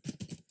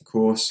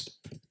course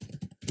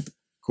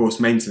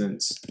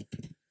maintenance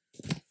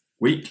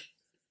week.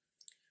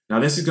 Now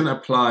this is going to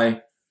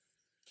apply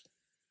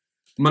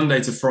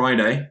Monday to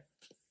Friday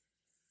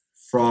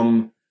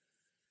from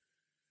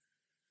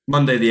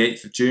Monday the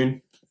 8th of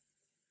June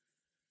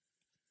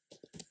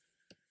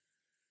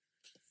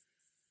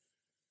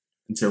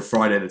until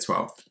Friday the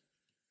 12th.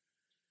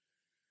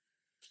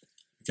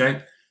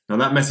 Okay, now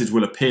that message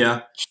will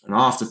appear, and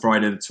after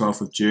Friday the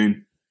 12th of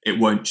June, it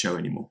won't show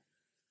anymore.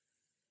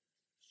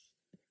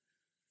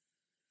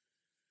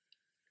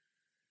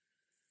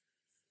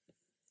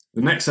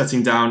 The next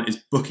setting down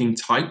is booking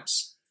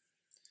types,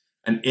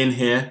 and in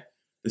here,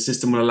 the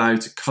system will allow you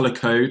to color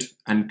code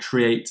and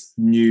create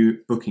new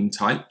booking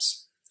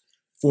types.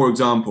 For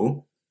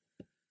example,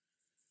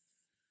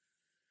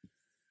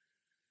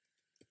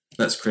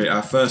 let's create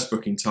our first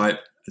booking type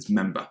as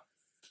member,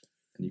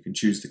 and you can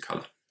choose the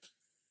color.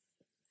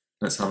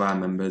 Let's have our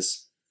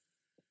members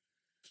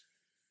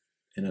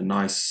in a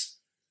nice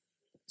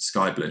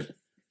sky blue.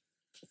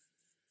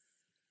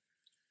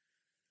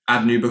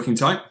 Add new booking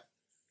type.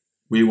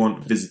 We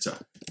want visitor.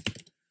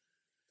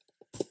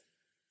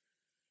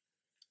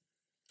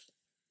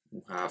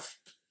 We'll have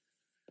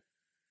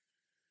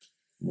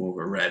more of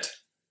a red,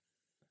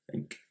 I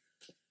think.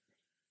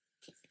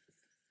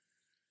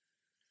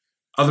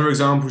 Other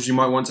examples you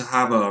might want to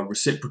have are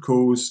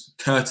reciprocals,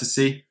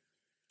 courtesy.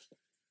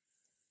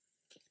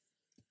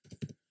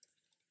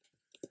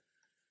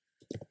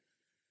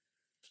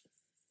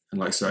 And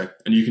like so.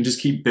 And you can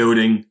just keep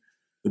building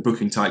the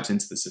booking types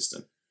into the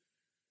system.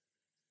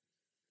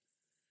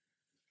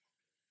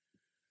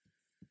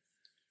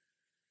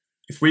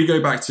 If we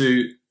go back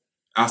to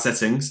our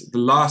settings, the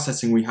last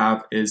setting we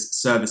have is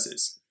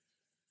services.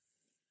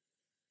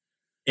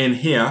 In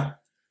here,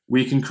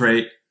 we can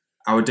create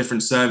our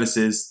different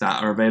services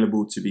that are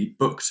available to be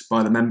booked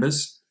by the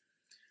members.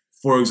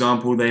 For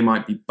example, they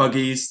might be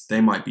buggies,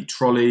 they might be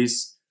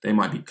trolleys, they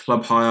might be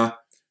club hire,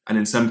 and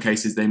in some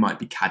cases, they might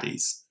be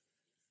caddies.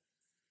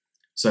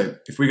 So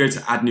if we go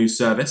to add new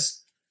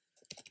service,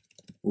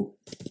 we'll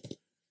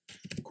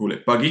call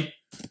it buggy.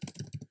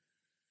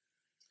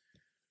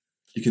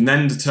 You can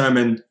then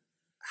determine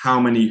how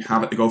many you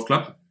have at the golf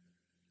club.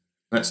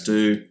 Let's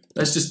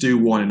just do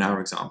one in our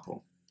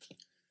example.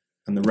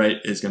 And the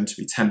rate is going to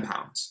be £10.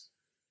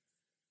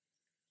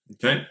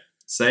 Okay,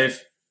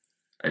 save,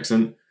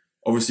 excellent.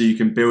 Obviously, you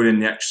can build in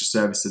the extra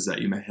services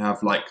that you may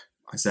have, like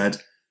I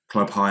said,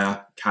 club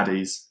hire,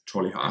 caddies,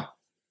 trolley hire.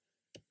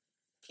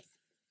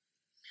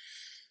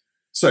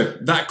 So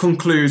that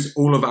concludes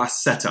all of our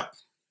setup.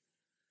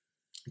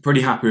 I'm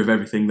pretty happy with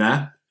everything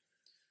there.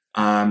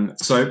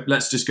 So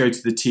let's just go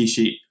to the tee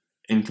sheet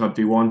in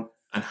ClubV1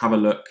 and have a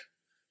look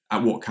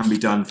at what can be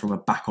done from a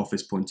back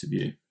office point of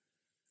view.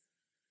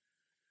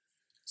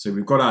 So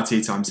we've got our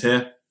tee times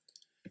here.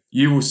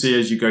 You will see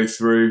as you go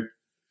through,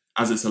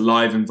 as it's a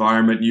live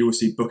environment, you will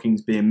see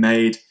bookings being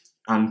made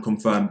and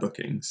confirmed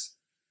bookings.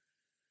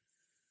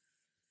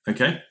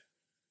 Okay.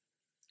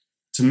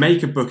 To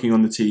make a booking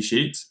on the tee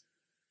sheet,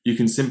 you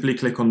can simply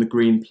click on the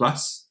green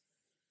plus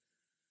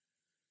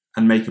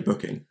and make a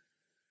booking.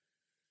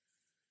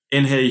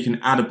 In here, you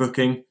can add a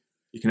booking,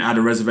 you can add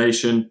a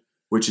reservation,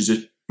 which is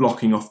just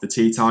blocking off the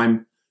tee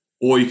time,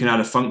 or you can add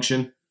a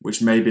function,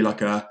 which may be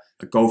like a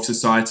golf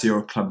society or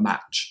a club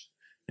match.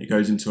 It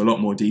goes into a lot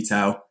more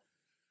detail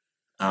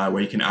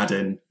where you can add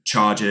in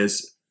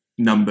charges,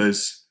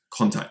 numbers,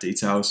 contact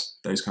details,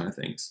 those kind of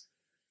things.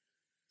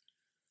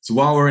 So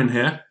while we're in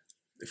here,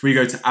 if we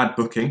go to add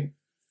booking,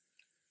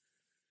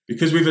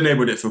 because we've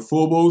enabled it for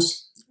 4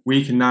 balls,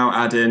 we can now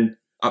add in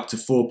up to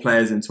 4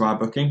 players into our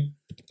booking.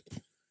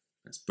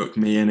 Let's book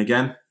me in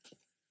again,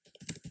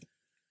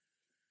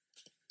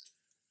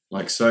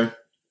 like so.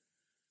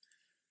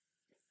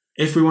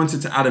 If we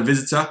wanted to add a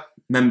visitor,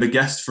 member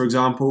guest, for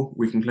example,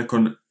 we can click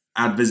on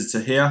add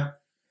visitor here.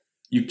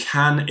 You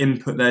can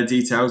input their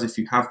details if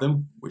you have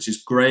them, which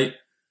is great,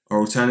 or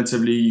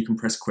alternatively, you can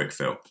press quick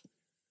fill.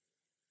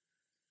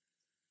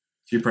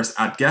 If you press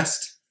add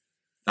guest,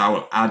 that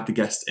will add the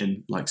guest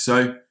in like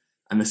so,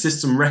 and the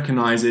system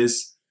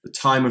recognizes the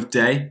time of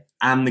day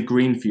and the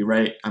green fee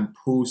rate and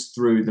pulls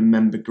through the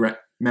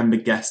member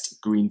guest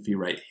green fee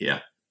rate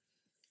here.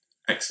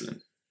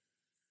 Excellent.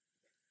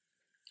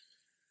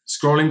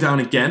 Scrolling down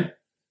again,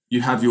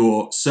 you have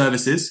your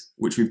services,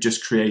 which we've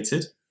just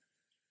created.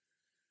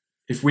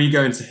 If we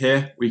go into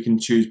here, we can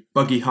choose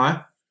buggy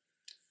hire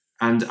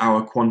and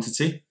our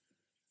quantity.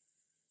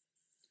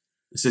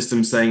 The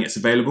system's saying it's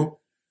available.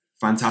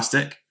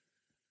 Fantastic.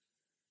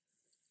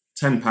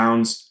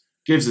 £10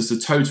 gives us a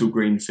total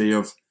green fee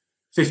of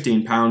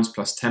 £15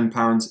 plus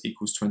 £10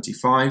 equals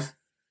 25,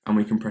 and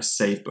we can press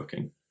save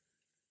booking.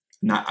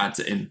 And that adds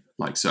it in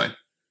like so.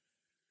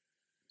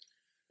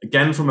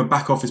 Again, from a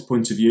back office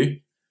point of view,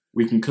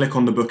 we can click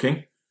on the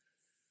booking.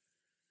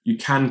 You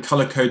can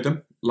color code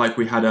them like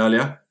we had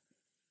earlier.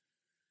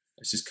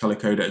 Let's just color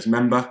code it as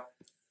member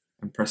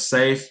and press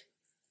save,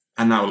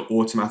 and that will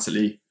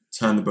automatically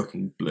turn the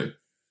booking blue.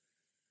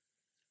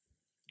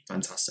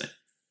 Fantastic.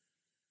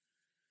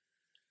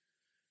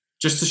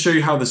 Just to show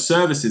you how the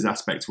services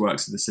aspect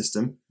works of the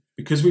system,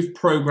 because we've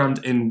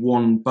programmed in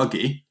 1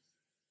 buggy,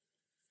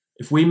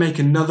 if we make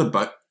another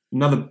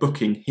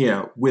booking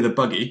here with a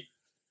buggy,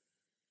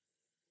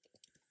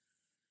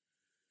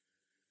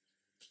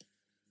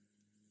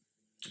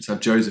 let's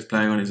have Joseph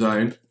playing on his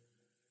own,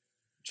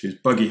 choose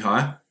buggy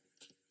hire,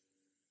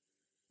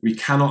 we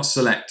cannot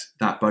select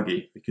that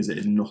buggy because it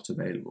is not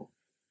available.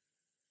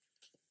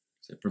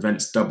 So it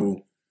prevents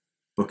double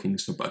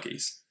bookings for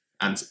buggies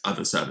and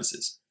other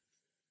services.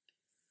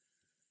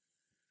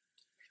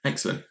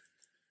 Excellent.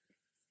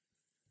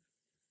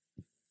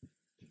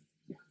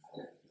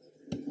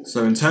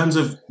 So in terms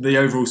of the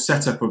overall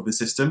setup of the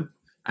system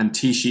and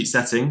tee sheet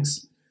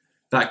settings,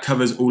 that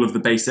covers all of the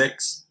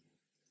basics.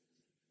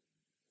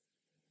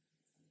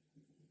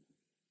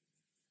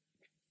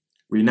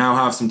 We now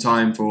have some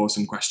time for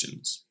some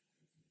questions.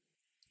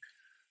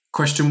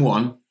 Question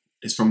 1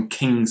 is from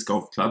King's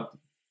Golf Club,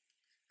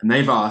 and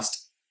they've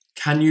asked,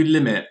 can you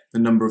limit the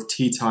number of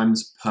tee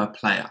times per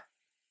player?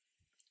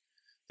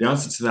 The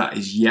answer to that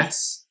is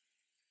yes.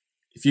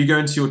 If you go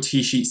into your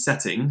tee sheet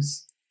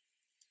settings,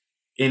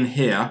 in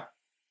here,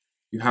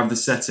 you have the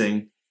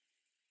setting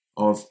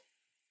of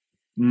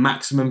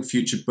maximum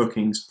future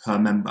bookings per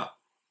member.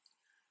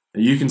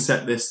 Now you can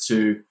set this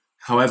to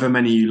however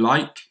many you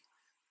like,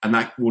 and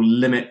that will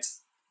limit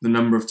the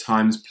number of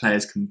times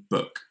players can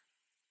book.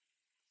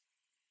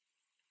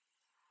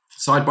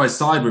 Side by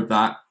side with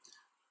that,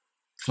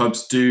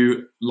 clubs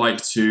do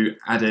like to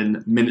add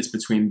in minutes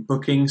between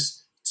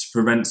bookings to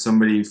prevent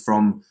somebody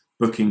from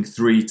booking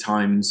 3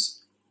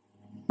 times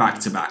back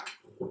to back.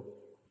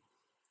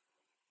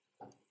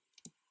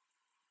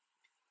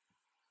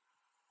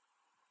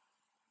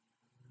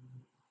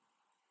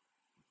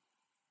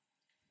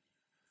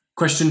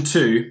 Question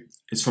 2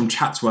 is from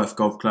Chatsworth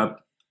Golf Club,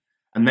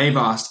 and they've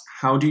asked,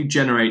 how do you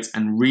generate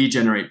and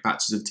regenerate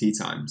batches of tee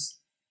times?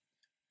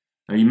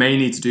 Now you may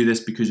need to do this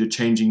because you're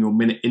changing your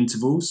minute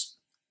intervals,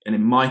 and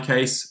in my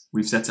case,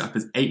 we've set it up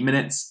as 8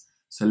 minutes,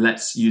 so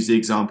let's use the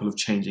example of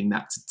changing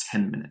that to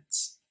 10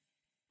 minutes.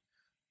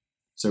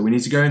 So we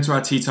need to go into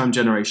our tee time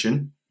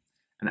generation,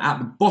 and at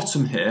the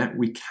bottom here,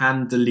 we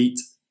can delete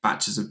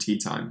batches of tee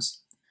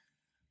times.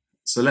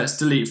 So let's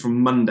delete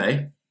from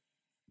Monday,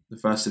 the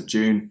 1st of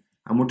June,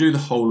 and we'll do the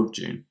whole of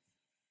June.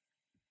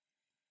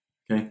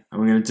 Okay,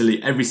 and we're going to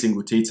delete every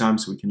single tee time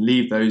so we can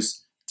leave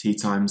those tee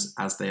times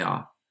as they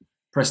are.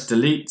 Press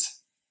delete,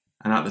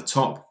 and at the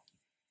top,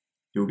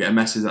 you'll get a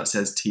message that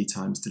says tee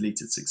times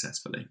deleted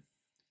successfully.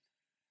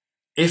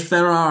 If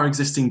there are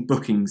existing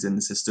bookings in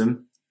the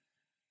system,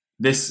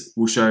 this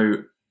will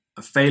show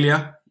a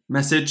failure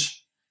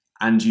message,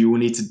 and you will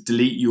need to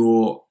delete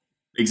your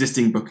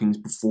existing bookings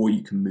before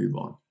you can move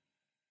on.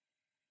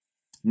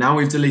 Now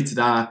we've deleted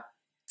our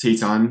tee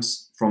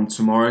times from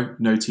tomorrow,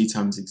 no tee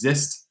times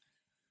exist.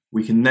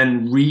 We can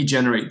then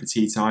regenerate the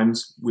tee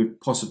times with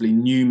possibly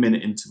new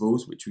minute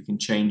intervals, which we can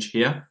change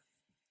here.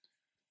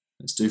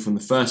 Let's do from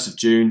the 1st of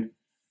June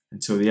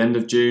until the end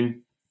of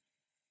June.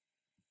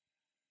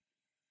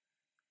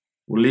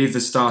 We'll leave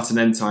the start and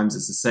end times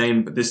as the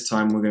same, but this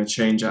time we're going to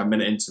change our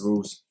minute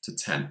intervals to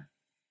 10.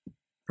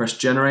 Press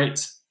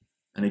generate,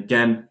 and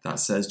again, that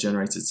says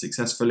generated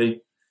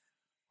successfully.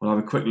 We'll have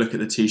a quick look at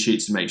the tee sheet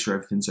to make sure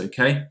everything's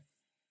okay.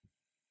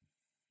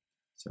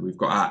 So we've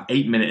got our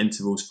 8-minute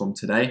intervals from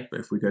today,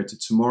 but if we go to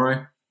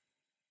tomorrow,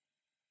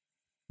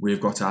 we've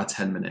got our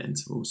 10-minute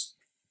intervals.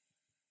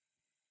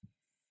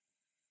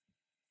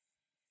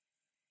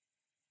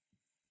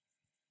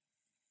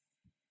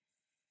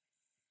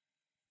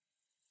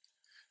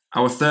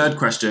 Our third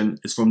question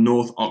is from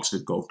North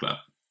Oxford Golf Club.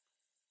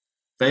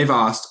 They've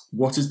asked,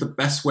 what is the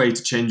best way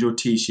to change your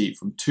tee sheet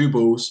from 2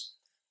 balls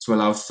to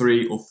allow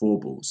 3 or 4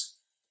 balls?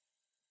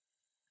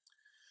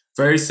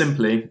 Very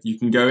simply, you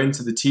can go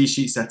into the tee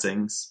sheet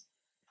settings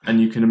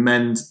and you can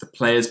amend the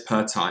players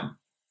per time.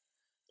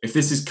 If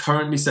this is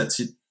currently set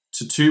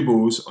to 2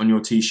 balls on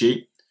your tee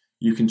sheet,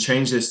 you can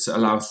change this to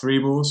allow 3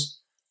 balls,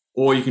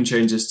 or you can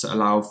change this to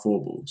allow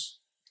 4 balls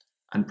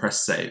and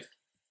press save.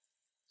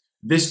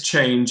 This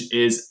change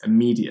is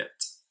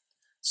immediate.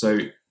 So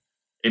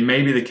it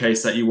may be the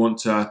case that you want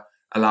to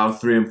allow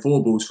 3 and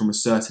 4 balls from a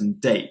certain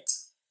date,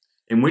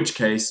 in which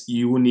case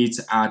you will need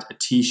to add a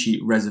tee sheet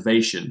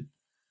reservation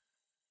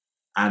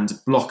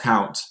and block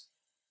out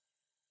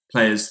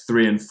players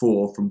 3 and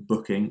 4 from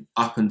booking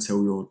up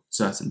until your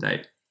certain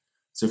date.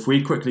 So if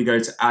we quickly go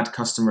to add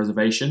custom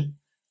reservation,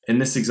 in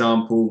this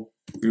example,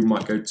 we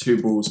might go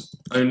 2 balls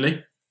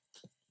only.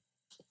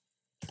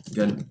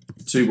 Again,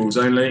 2 balls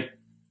only.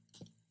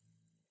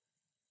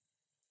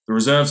 The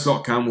reserve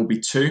slot count will be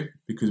 2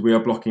 because we are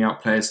blocking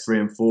out players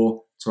 3 and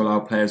 4 to allow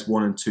players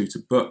 1 and 2 to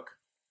book.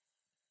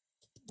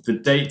 The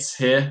dates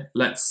here,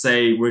 let's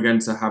say we're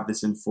going to have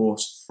this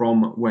enforced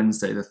from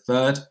Wednesday the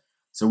 3rd.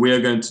 So we are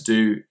going to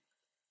do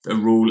the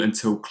rule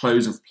until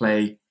close of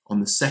play on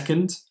the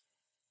 2nd.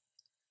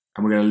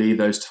 And we're going to leave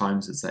those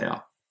times as they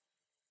are.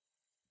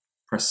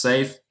 Press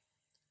save,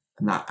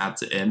 and that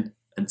adds it in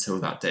until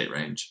that date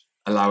range,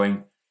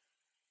 allowing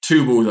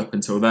 2 balls up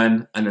until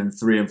then, and then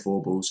 3 and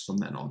 4 balls from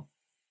then on.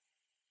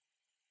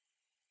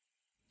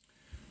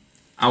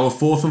 Our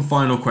fourth and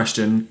final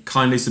question,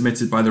 kindly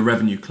submitted by the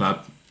Revenue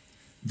Club.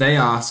 They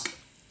ask,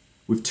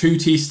 with 2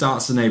 tee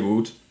starts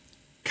enabled,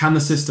 can the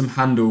system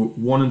handle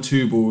 1 and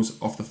 2 balls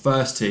off the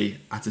first tee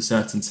at a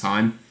certain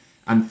time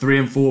and 3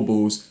 and 4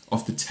 balls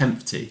off the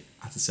 10th tee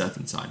at a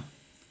certain time?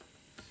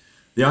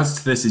 The answer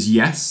to this is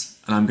yes,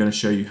 and I'm going to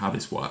show you how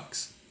this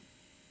works.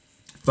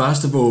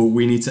 First of all,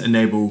 we need to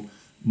enable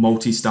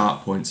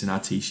multi-start points in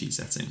our tee sheet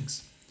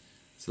settings.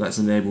 So let's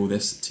enable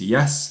this to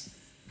yes.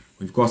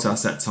 We've got our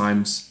set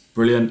times.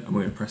 Brilliant, and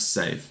we're going to press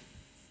save.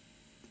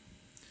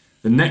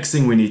 The next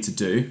thing we need to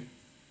do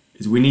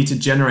is we need to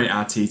generate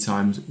our tee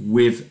times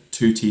with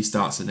 2 tee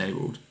starts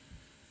enabled.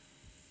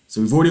 So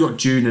we've already got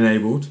June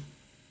enabled.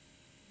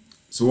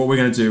 So what we're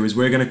going to do is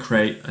we're going to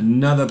create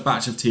another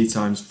batch of tee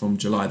times from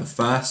July the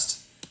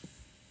 1st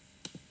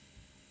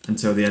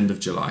until the end of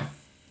July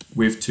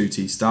with 2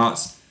 tee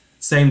starts,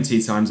 same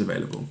tee times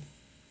available.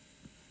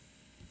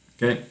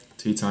 Okay,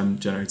 tee time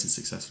generated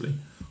successfully.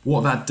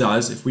 What that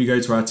does, if we go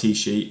to our tee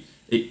sheet,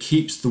 it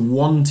keeps the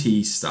 1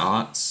 tee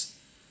starts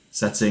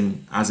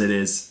setting as it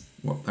is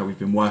that we've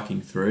been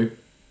working through,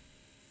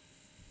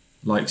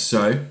 like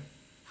so.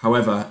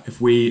 However, if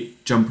we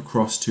jump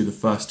across to the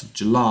 1st of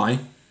July,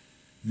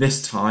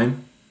 this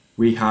time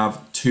we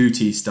have 2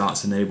 tee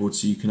starts enabled,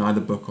 so you can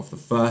either book off the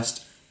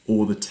 1st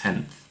or the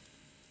 10th.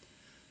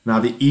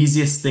 Now, the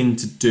easiest thing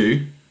to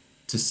do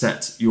to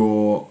set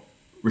your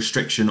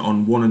restriction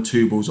on 1 and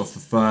 2 balls off the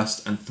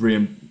 1st and 3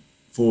 and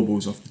 4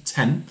 balls off the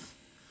 10th,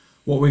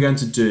 what we're going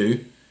to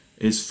do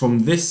is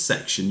from this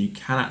section, you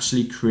can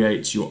actually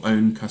create your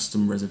own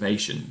custom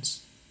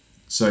reservations.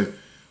 So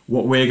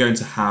what we're going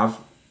to have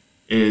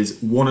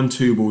is 1 and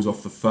 2 balls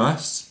off the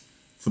 1st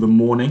for the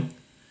morning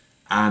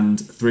and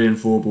 3 and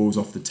 4 balls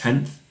off the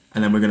 10th,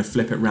 and then we're going to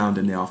flip it round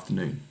in the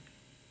afternoon.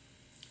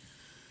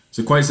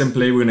 So quite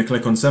simply, we're going to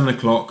click on 7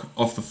 o'clock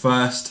off the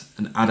 1st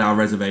and add our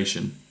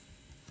reservation.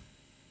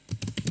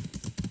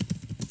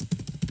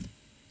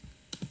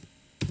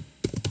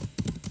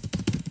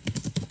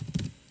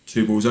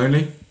 Two balls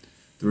only.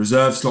 The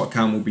reserve slot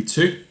count will be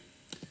 2.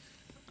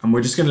 And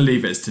we're just going to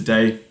leave it as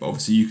today, but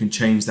obviously you can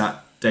change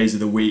that days of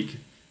the week,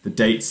 the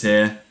dates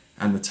here,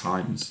 and the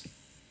times.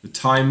 The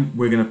time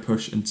we're going to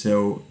push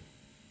until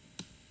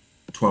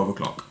 12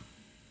 o'clock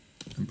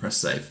and press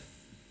save.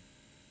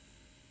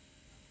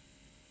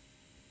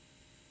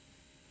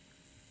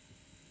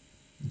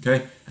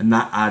 Okay, and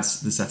that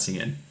adds the setting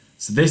in.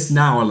 So this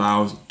now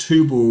allows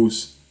 2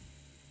 balls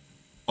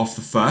off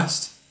the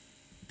first,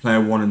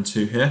 player 1 and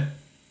 2 here,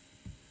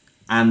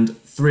 and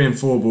 3 and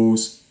 4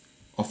 balls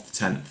off the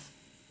 10th.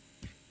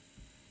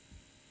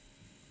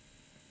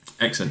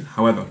 Excellent.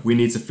 However, we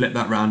need to flip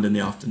that round in the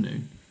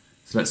afternoon.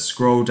 So let's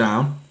scroll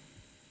down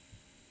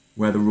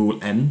where the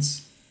rule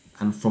ends,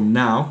 and from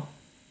now,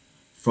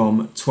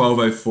 from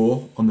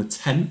 12:04 on the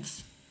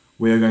 10th,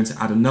 we are going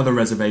to add another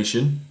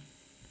reservation.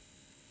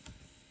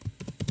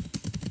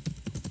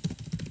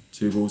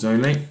 2 balls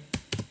only.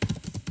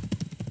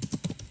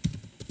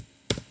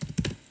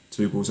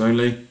 2 balls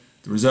only.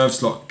 The reserve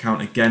slot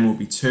count again will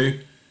be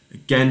 2.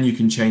 Again, you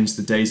can change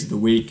the days of the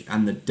week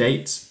and the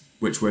date,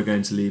 which we're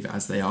going to leave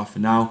as they are for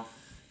now.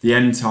 The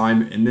end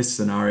time in this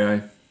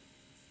scenario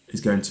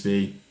is going to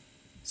be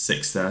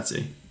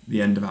 6:30,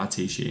 the end of our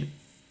tee sheet.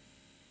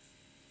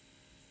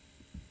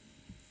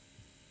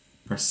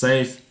 Press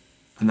save,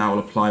 and that will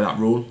apply that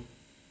rule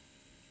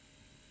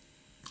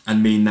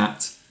and mean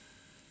that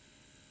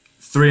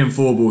 3 and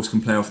 4 balls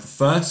can play off the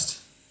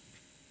first,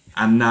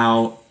 and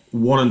now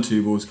 1 and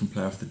 2 balls can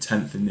play off the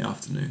 10th in the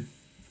afternoon,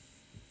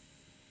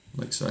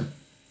 like so.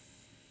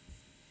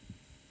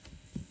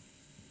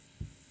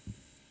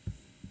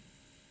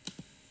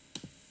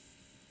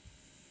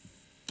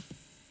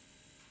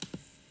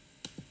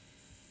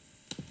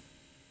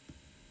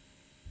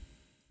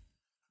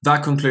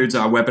 That concludes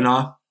our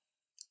webinar.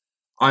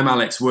 I'm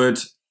Alex Wood.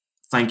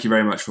 Thank you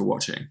very much for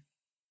watching.